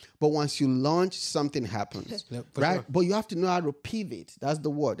paper, but once you launch, something happens, right? Sure. But you have to know how to pivot. That's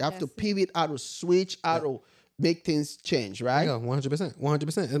the word. You have to pivot, how to switch, how to make things change, right? Yeah, 100%.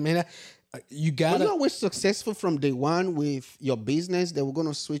 100%. I mean, you gotta. But you're always successful from day one with your business. Then we're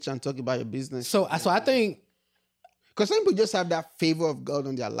gonna switch and talk about your business. So I think, because some people just have that favor of God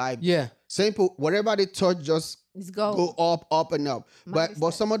on their life. Yeah. Some people, whatever they touch, just go up and up. But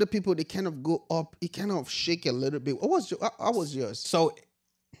some other people, they kind of go up. It kind of shake a little bit. How was yours? So,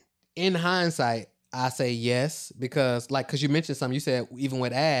 in hindsight, I say yes because you mentioned something. You said even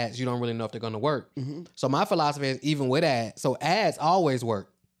with ads, you don't really know if they're gonna work. So my philosophy is even with ads. So ads always work.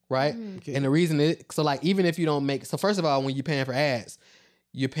 Right. Okay. And the reason is, so like, even if you don't make, so first of all, when you're paying for ads,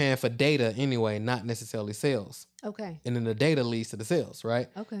 you're paying for data anyway, not necessarily sales. Okay. And then the data leads to the sales, right?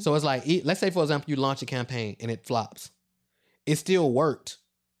 Okay. So it's like, let's say, for example, you launch a campaign and it flops. It still worked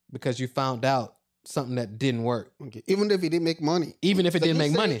because you found out something that didn't work. Okay. Even if it didn't make money. Even if it didn't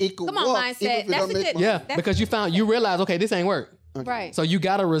make money. Come on, mindset. That's a good. Yeah, because you realize, okay, this ain't work. Okay. Right. So you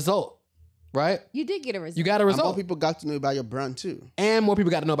got a result. Right? You did get a result. You got a result. And more people got to know about your brand too. And more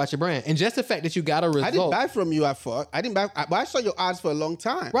people got to know about your brand. And just the fact that you got a result. I didn't buy from you at first. But I saw your ads for a long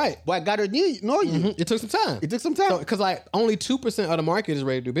time. Right. But I got to know you. It took some time. Because like only 2% of the market is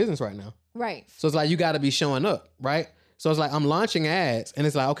ready to do business right now. Right. So it's like you got to be showing up, right? So it's like I'm launching ads and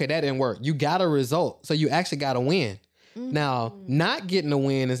it's like, okay, that didn't work. You got a result. So you actually got to win. Now, not getting a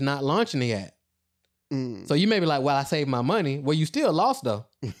win is not launching the ad. So you may be like, well, I saved my money. Well, you still lost though.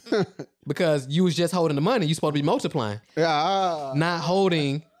 Because you was just holding the money. You supposed to be multiplying. Yeah. Not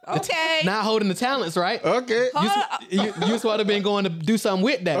holding not holding the talents, right? Okay. You supposed to have been going to do something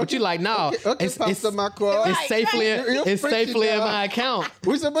with that. But you like, no. Okay, Pastor Marquel. It's safely in my account.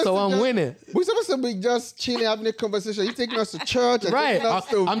 So I'm winning. We're supposed to be just chilling, having a conversation. You taking us to church. Right.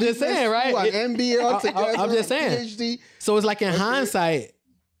 I'm just saying, right? An MBA altogether. I'm just saying. PhD. So it's like in hindsight,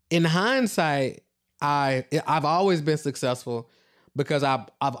 I've always been successful because I've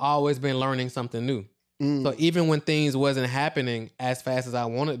always been learning something new. So even when things wasn't happening as fast as I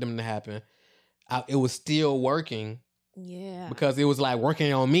wanted them to happen, it was still working. Yeah. Because it was like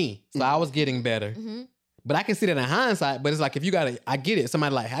working on me. So I was getting better. But I can see that in hindsight. But it's like, if you I get it.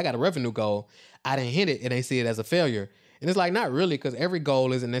 Somebody like, hey, I got a revenue goal. I didn't hit it and they see it as a failure. And it's like, not really, because every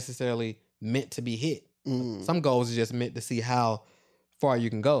goal isn't necessarily meant to be hit. Some goals are just meant to see how far you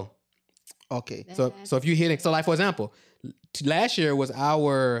can go. Okay. So if you hitting, so like for example, last year was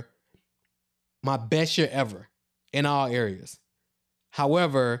my best year ever in all areas.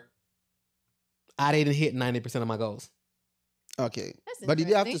 However, I didn't hit 90% of my goals. Okay. But did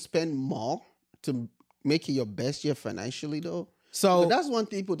you have to spend more to make it your best year financially though? So that's one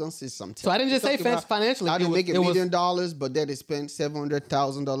thing people don't say sometimes. So I didn't just say financially. I didn't make $1 million, but then they spent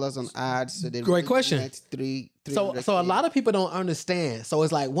 $700,000 on ads. So they great question. So a lot of people don't understand. So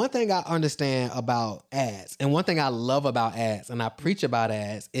it's like, one thing I understand about ads, and one thing I love about ads, and I preach about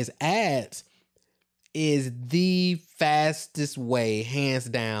ads is the fastest way, hands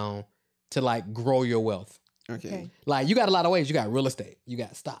down, to like grow your wealth. Okay. Like, you got a lot of ways. You got real estate. You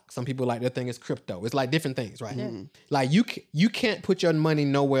got stock. Some people like their thing is crypto. It's like different things, right? Like you can't put your money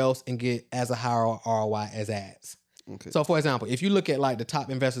nowhere else and get as a higher ROI as ads. Okay. So for example, if you look at like the top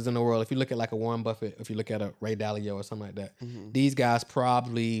investors in the world, if you look at like a Warren Buffett, if you look at a Ray Dalio or something like that, these guys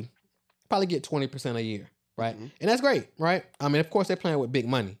probably get 20% a year, right? And that's great, right? I mean, of course they're playing with big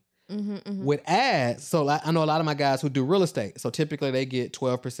money. With ads, so I know a lot of my guys who do real estate. So typically they get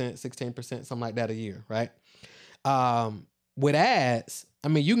 12%, 16%, something like that a year, right? With ads, I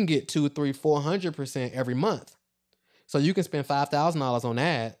mean, you can get 200, 300, 400% every month. So you can spend $5,000 on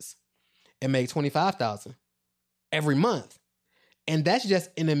ads and make $25,000 every month. And that's just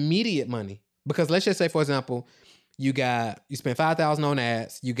an immediate money. Because let's just say, for example, you spend $5,000 on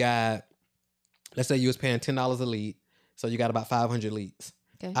ads. Let's say you was paying $10 a lead. So you got about 500 leads.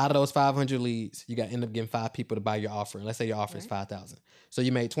 Okay. Out of those 500 leads, you got to end up getting 5 people to buy your offer. And let's say your offer is 5,000. So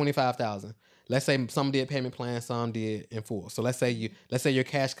you made 25,000. Let's say some did payment plan, some did in full. So let's say your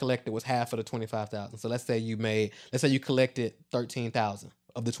cash collected was half of the 25,000. So let's say you collected 13,000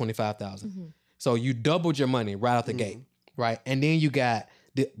 of the 25,000. So you doubled your money right out the gate, right? And then you got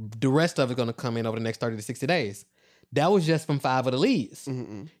the rest of it going to come in over the next 30 to 60 days. That was just from 5 of the leads.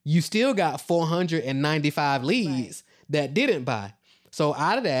 You still got 495 leads that didn't buy. So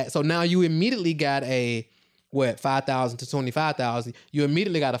out of that, so now you immediately got a 5,000 to 25,000. You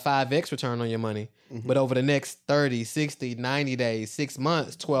immediately got a 5x return on your money. But over the next 30, 60, 90 days, 6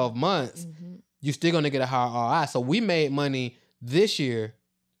 months, 12 months, you're still going to get a higher ROI. So we made money this year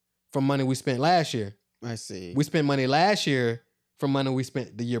from money we spent last year. I see. We spent money last year from money we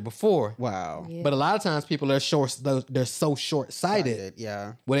spent the year before. Wow. Yeah. But a lot of times people are they're so short-sighted.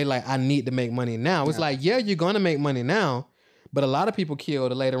 Yeah. Where they like, I need to make money now. It's like, yeah, you're going to make money now. But a lot of people kill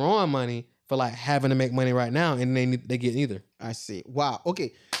the later on money for like having to make money right now, and they get neither. I see. Wow.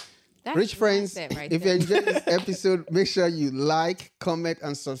 Okay. That's Rich friends, right if you enjoyed this episode, make sure you like, comment,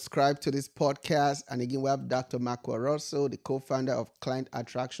 and subscribe to this podcast. And again, we have Dr. Marquel Russell, the co-founder of Client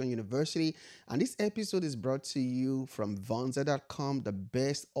Attraction University. And this episode is brought to you from Vonza.com, the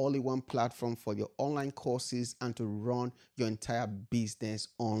best all-in-one platform for your online courses and to run your entire business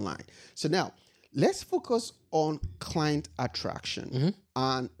online. So now, let's focus on client attraction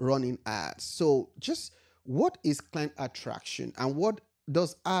and running ads. So just what is client attraction and what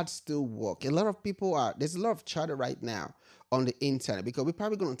does ads still work? There's a lot of chatter right now on the internet because we're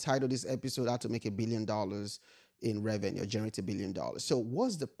probably going to title this episode How to Make $1 billion in Revenue, Generate $1 billion. So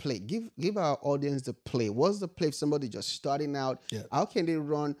what's the play? Give our audience the play. What's the play if somebody just starting out? Yeah. How can they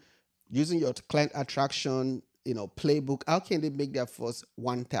run using your client attraction playbook? How can they make their first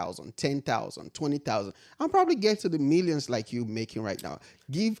 1,000, 10,000, 20,000, and probably get to the millions like you making right now?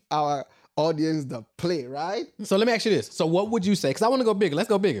 Give our audience the play, right? So let me ask you this. So what would you say? Because I want to go bigger. Let's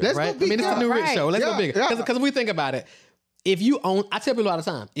go bigger, right? Go bigger. I mean, it's a new Rich show. Let's go bigger. Because if we think about it, I tell people all the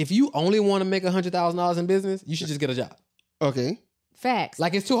time, if you only want to make $100,000 in business, you should just get a job. Okay. Facts.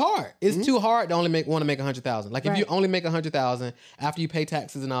 Like it's too hard. It's too hard to only want to make 100,000. Like if you only make 100,000 after you pay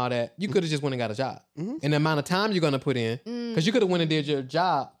taxes and all that, you could have just went and got a job. And the amount of time you're going to put in, because you could have went and did your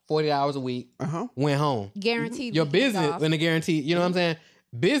job 40 hours a week, went home. Guaranteed. Your business and a guaranteed. You know what I'm saying?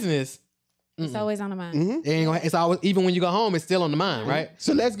 Business. It's always on the mind. It's always, even when you go home, it's still on the mind, right?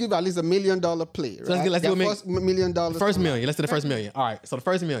 So let's give at least $1 million play. Right? So let's do first $1 million. First million. Let's do the first million. All right. So the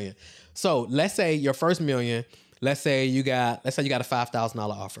first million. So let's say your first million. Let's say you got a $5,000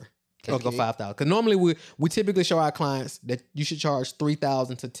 offer. Let's go 5,000. Because normally we typically show our clients that you should charge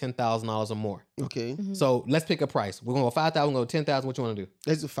 $3,000 to $10,000 or more. Okay. So let's pick a price. We're gonna go 5,000. We're gonna go 10,000. What you want to do?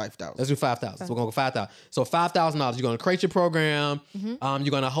 Let's do 5,000. Let's do 5,000. So we're gonna go 5,000. So $5,000. You're gonna create your program. You're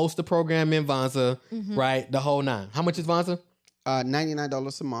gonna host the program in Vonza, right? The whole 9. How much is Vonza?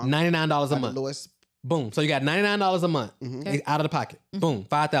 $99 a month. $99 a month. The lowest. Boom. So you got $99 a month out of the pocket. Boom.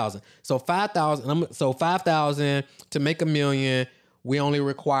 5,000. So 5,000. So 5,000 to make $1 million. We only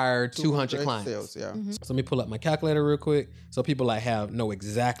require 200 clients. Sales, yeah. So let me pull up my calculator real quick so people know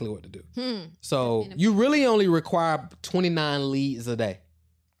exactly what to do. So you really only require 29 leads a day.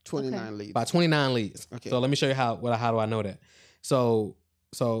 29 leads. About 29 leads. Okay. So let me show you how do I know that. So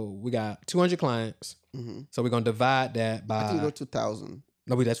we got 200 clients. So we're going to divide that by... I think go 2,000.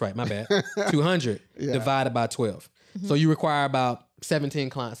 No, that's right. My bad. 200 divided by 12. So you require about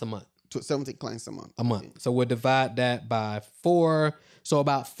 17 clients a month. 17 clients a month. Okay. So we'll divide that by 4. So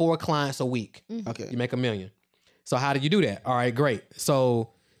about 4 clients a week. Okay. You make $1 million. So how do you do that? All right, great.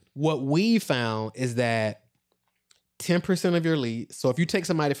 So what we found is that 10% of your leads. So if you take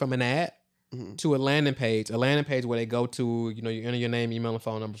somebody from an ad to a landing page where they go to, you enter your name, email, and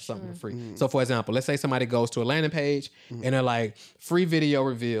phone number, something for free. So for example, let's say somebody goes to a landing page and they're like, free video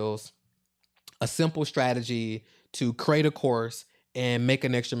reveals, a simple strategy to create a course and make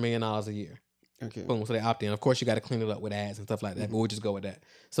an extra $1 million a year. Okay. Boom. So they opt in. Of course, you got to clean it up with ads and stuff like that, but we'll just go with that.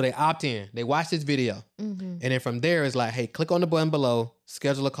 So they opt in. They watch this video. And then from there, it's like, hey, click on the button below,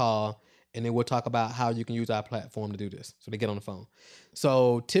 schedule a call, and then we'll talk about how you can use our platform to do this. So they get on the phone.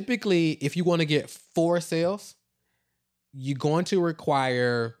 So typically, if you want to get 4 sales, you're going to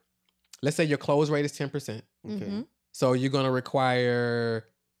require, let's say your close rate is 10%. Okay. So you're going to require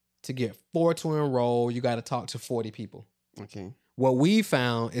to get 4 to enroll, you got to talk to 40 people. Okay. What we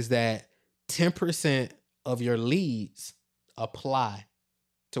found is that 10% of your leads apply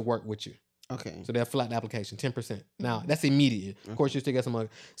to work with you. Okay. So they'll fill out the application, 10%. Now, that's immediate. Of course, you still get some other.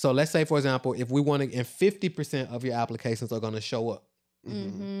 So let's say, for example, if we want to, and 50% of your applications are going to show up.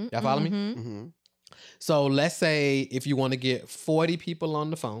 Y'all follow me? So let's say if you want to get 40 people on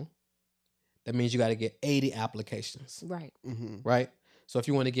the phone, that means you got to get 80 applications. Right. Right? So if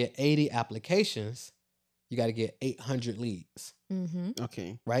you want to get 80 applications, you got to get 800 leads.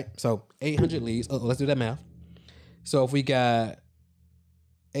 Okay. Right? So 800 leads. Oh, let's do that math. So if we got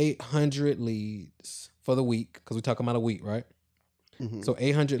 800 leads for the week, because we're talking about a week, right? So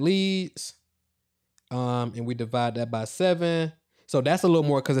 800 leads, and we divide that by 7. So that's a little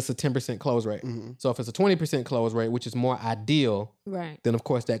more because it's a 10% close rate. So if it's a 20% close rate, which is more ideal, right, then of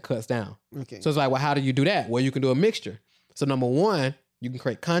course that cuts down. Okay. So it's like, well, how do you do that? Well, you can do a mixture. So number one, you can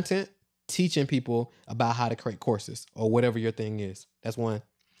create content teaching people about how to create courses or whatever your thing is. That's one.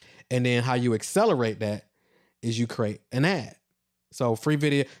 And then how you accelerate that is you create an ad. So free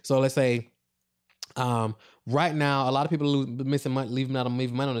video. So let's say right now, a lot of people leaving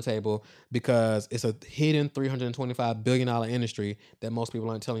money on the table because it's a hidden $325 billion industry that most people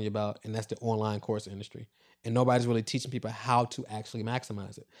aren't telling you about, and that's the online course industry. And nobody's really teaching people how to actually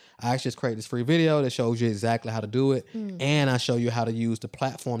maximize it. I actually just create this free video that shows you exactly how to do it, and I show you how to use the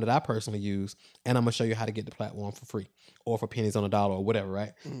platform that I personally use, and I'm gonna show you how to get the platform for free or for pennies on a dollar or whatever,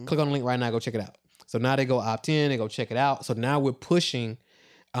 right? Click on the link right now, go check it out. So now they go opt in, they go check it out. So now we're pushing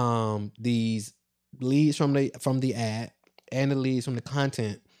these leads from the ad and the leads from the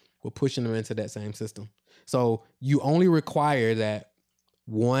content, we're pushing them into that same system. So you only require that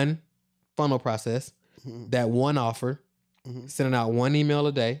one funnel process, that one offer, sending out one email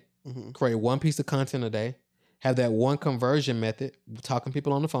a day, create one piece of content a day, have that one conversion method, talking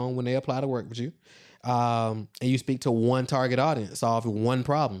people on the phone when they apply to work with you, and you speak to one target audience, solve one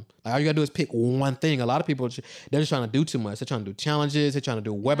problem. Like all you gotta do is pick one thing. A lot of people, they're just trying to do too much. They're trying to do challenges. They're trying to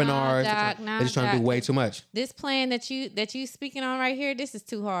do webinars. They're just trying to do way too much. This plan that you speaking on right here, this is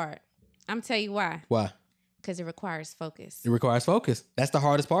too hard. I'm tell you why. Why? Because it requires focus. It requires focus. That's the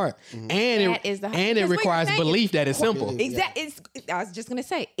hardest part. And it requires belief that it's simple. Exactly. I was just gonna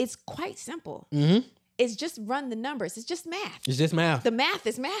say it's quite simple. It's just run the numbers. It's just math. It's just math. The math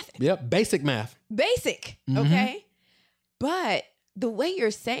is math. Yep. Basic math. Basic. Okay. But the way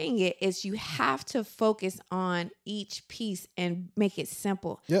you're saying it is you have to focus on each piece and make it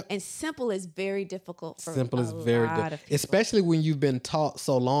simple. Yep. And simple is very difficult for simple is very difficult, especially when you've been taught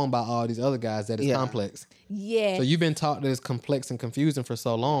so long by all these other guys that it's complex. Yeah. So you've been taught that it's complex and confusing for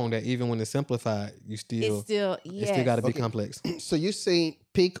so long that even when it's simplified, it still got to be complex. So you're saying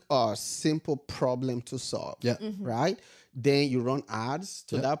pick a simple problem to solve. Yeah. Right? Then you run ads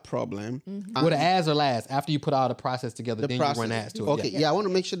to that problem. Well, the ads are last. After you put all the process together, then you run ads to it. Okay, yeah, I want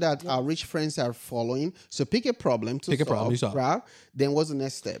to make sure that our rich friends are following. So pick a problem to solve. Pick a problem you solve. Right? Then what's the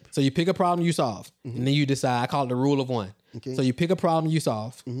next step? So you pick a problem you solve, and then you decide. I call it the rule of one. Okay. So you pick a problem you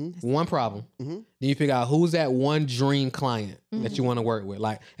solve, one problem. Then you figure out who's that one dream client that you want to work with.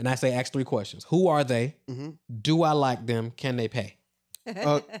 Like, and I say ask 3 questions. Who are they? Do I like them? Can they pay?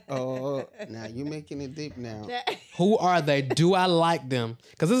 Now you're making it deep now. Who are they? Do I like them?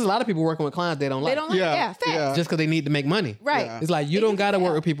 Because there's a lot of people working with clients they don't like. Facts. Just because they need to make money. Right. Yeah. It's like you don't got to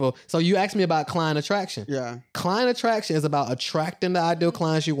work with people. So you asked me about client attraction. Yeah. Client attraction is about attracting the ideal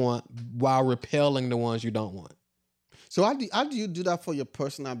clients you want while repelling the ones you don't want. So how do you do that for your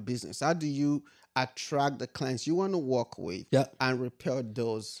personal business? How do you attract the clients you want to work with and repel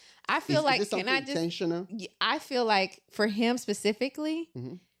those? I feel like, is this something intentional? I feel like for him specifically,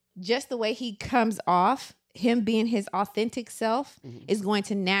 just the way he comes off, him being his authentic self is going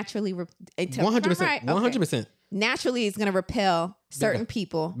to naturally 100%. 100%. Naturally, it's going to repel certain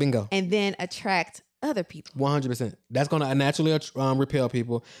people. Bingo. And then attract other people. 100%. That's going to naturally repel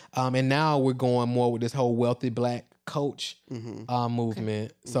people. And now we're going more with this whole wealthy black coach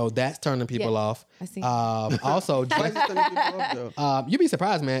movement. So that's turning people off. I see. Also, why is it turning people off though? You'd be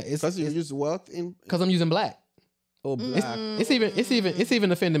surprised, man. It's because you use wealth in. Because I'm using black. Oh, black. It's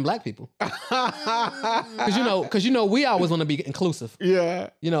even offending black people. Because we always want to be inclusive. Yeah.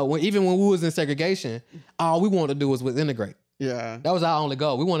 Even when we was in segregation, all we wanted to do was integrate. Yeah. That was our only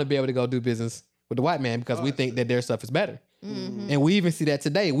goal. We want to be able to go do business with the white man because we think that their stuff is better. And we even see that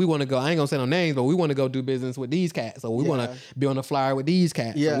today. We want to go, I ain't gonna say no names, but we want to go do business with these cats. Or we want to be on the flyer with these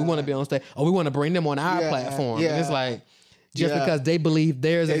cats. Yeah. Or we want to be on stage. Or we want to bring them on our platform. Yeah. And it's like, just because they believe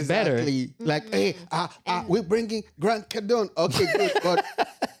theirs is better. Like, hey, we're bringing Grant Cardone. Okay, good.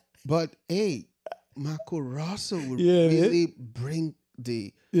 But hey, Marquel Russell will really bring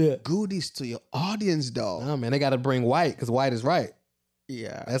the goodies to your audience, though. Oh, man, they got to bring white because white is right.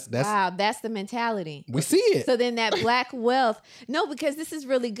 Yeah. That's the mentality. We see it. So then that black wealth, no, because this is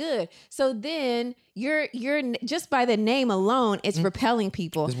really good. So then you're just by the name alone, it's repelling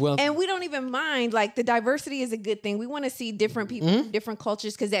people. And we don't even mind, like, the diversity is a good thing. We want to see different people, different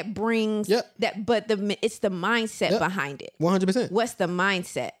cultures, because that brings that, but it's the mindset behind it. 100%. What's the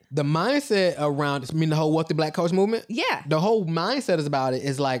mindset? The mindset around, I mean, the whole Wealthy Black Coach movement? Yeah. The whole mindset is about it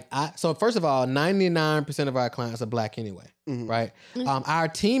is like, so first of all, 99% of our clients are Black anyway, right? Our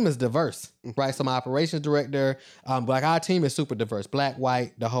team is diverse, right? So my operations director, like our team is super diverse, Black,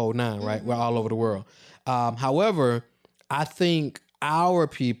 white, the whole nine, right? We're all over the world. However, I think our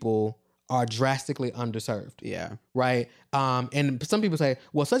people are drastically underserved. Yeah. Right. And some people say,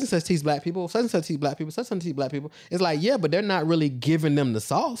 well, such and such teach Black people, such and such teach Black people, such and such teach Black people. It's like, yeah, but they're not really giving them the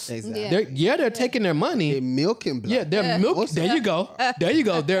sauce. Exactly. They're taking their money. They're milking Black. Yeah, they're milking. There you go. There you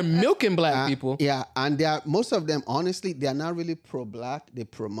go. They're milking Black people. Yeah, and they are, most of them, honestly, they are not really pro-Black. They're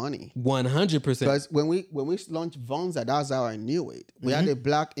pro-money. 100%. Because when we launched Vonza, that's how I knew it. We had a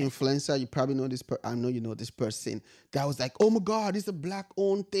Black influencer. You probably know this. I know you know this person. That was like, oh my God, it's a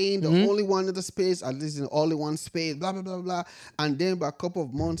Black-owned thing. The only one in the space. At least in only one space. Blah blah blah blah. And then, about a couple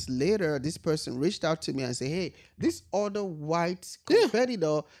of months later, this person reached out to me and said, "Hey, this other white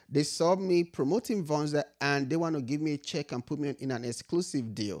competitor, they saw me promoting Vonza and they want to give me a check and put me in an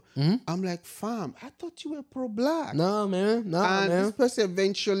exclusive deal." I'm like, "Fam, I thought you were pro-Black." No, man. No, and man. this person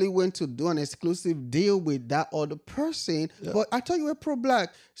eventually went to do an exclusive deal with that other person. But I thought you were pro-Black.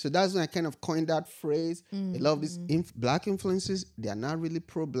 So that's when I kind of coined that phrase. A lot of these Black influencers, they are not really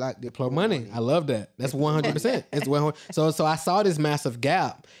pro-Black. They're pro-money. I love that. That's 100%. It's 100%. So I saw this massive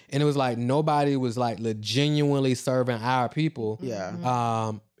gap, and it was like nobody was like genuinely serving our people.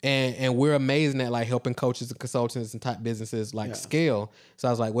 Yeah. And we're amazing at like helping coaches and consultants and type businesses like scale. So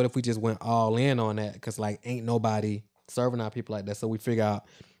I was like, what if we just went all in on that? Because like ain't nobody serving our people like that. So we figure out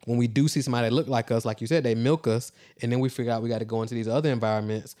when we do see somebody that look like us, like you said, they milk us, and then we figure out we got to go into these other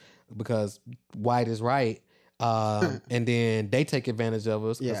environments because white is right. And then they take advantage of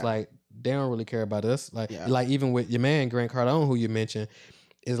us because like they don't really care about us. Like even with your man Grant Cardone, who you mentioned,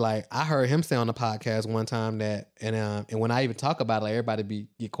 is like I heard him say on the podcast one time that, and when I even talk about it, like everybody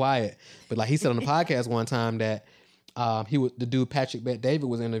get quiet. But like he said on the podcast one time that the dude Patrick Bet David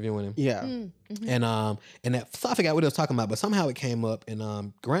was interviewing him. Yeah. And that, so I forgot what he was talking about, but somehow it came up,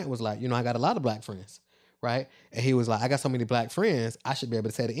 and Grant was like, I got a lot of Black friends, right? And he was like, I got so many Black friends, I should be able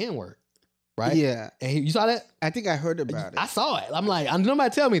to say the N-word. Right? Yeah. And you saw that? I think I heard about it. I saw it. I'm like, nobody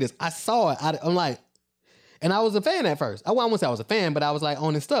tell me this. I saw it. I'm like, and I was a fan at first. I won't say I was a fan, but I was like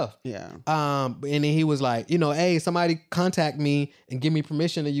on his stuff. Yeah. And then he was like, hey, somebody contact me and give me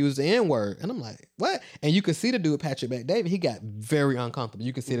permission to use the N-word. And I'm like, what? And you could see the dude, Patrick Bet David, he got very uncomfortable.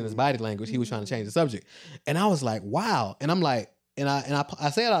 You could see it in his body language. He was trying to change the subject. And I was like, wow. And I'm like, and I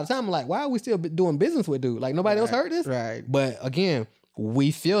say it all the time. I'm like, why are we still doing business with dude? Like nobody else heard this? Right. But again,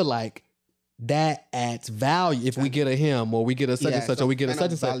 we feel like that adds value. If we get a him or we get a such and such or we get a such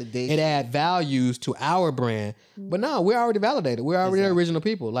and such, it adds values to our brand. But no, we're already validated. We're already the original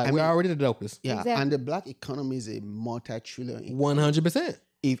people. Like we're already the dopest. Yeah, and the Black economy is a multi-trillion. 100%.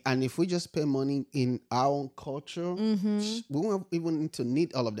 If we just spend money in our own culture, we won't even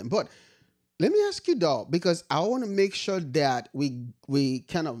need all of them. But let me ask you though, because I want to make sure that we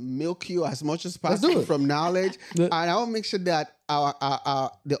kind of milk you as much as possible from knowledge, and I want to make sure that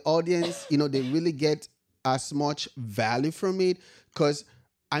our the audience, they really get as much value from it. Because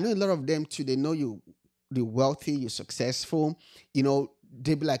I know a lot of them too. They know you're wealthy, you're successful.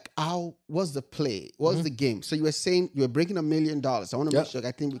 They'd be like, what's the play? What's the game? So you were saying you were breaking $1 million. I want to make sure,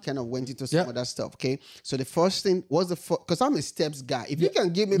 I think we kind of went into some of that stuff, okay? So the first thing was because I'm a steps guy. If you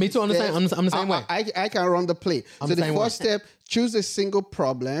can give me too, I'm the same way. I can run the play. So the first step, choose a single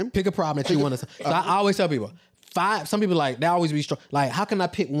problem. Pick a problem that you want to solve. So I always tell people, some people they always be strong. Like, how can I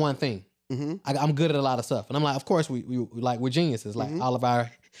pick one thing? I'm good at a lot of stuff. And I'm like, of course, we're geniuses. Like, all of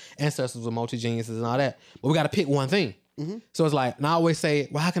our ancestors were multi-geniuses and all that. But we got to pick one thing. So it's like, and I always say,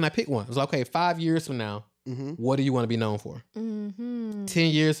 well, how can I pick one? It's like, okay, 5 years from now, what do you want to be known for? 10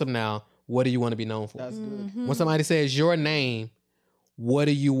 years from now, what do you want to be known for? That's good. When somebody says your name, what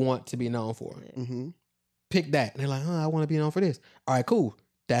do you want to be known for? Pick that. And they're like, I want to be known for this. All right, cool.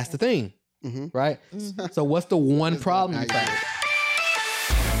 That's the thing. Right? So what's the one problem you got?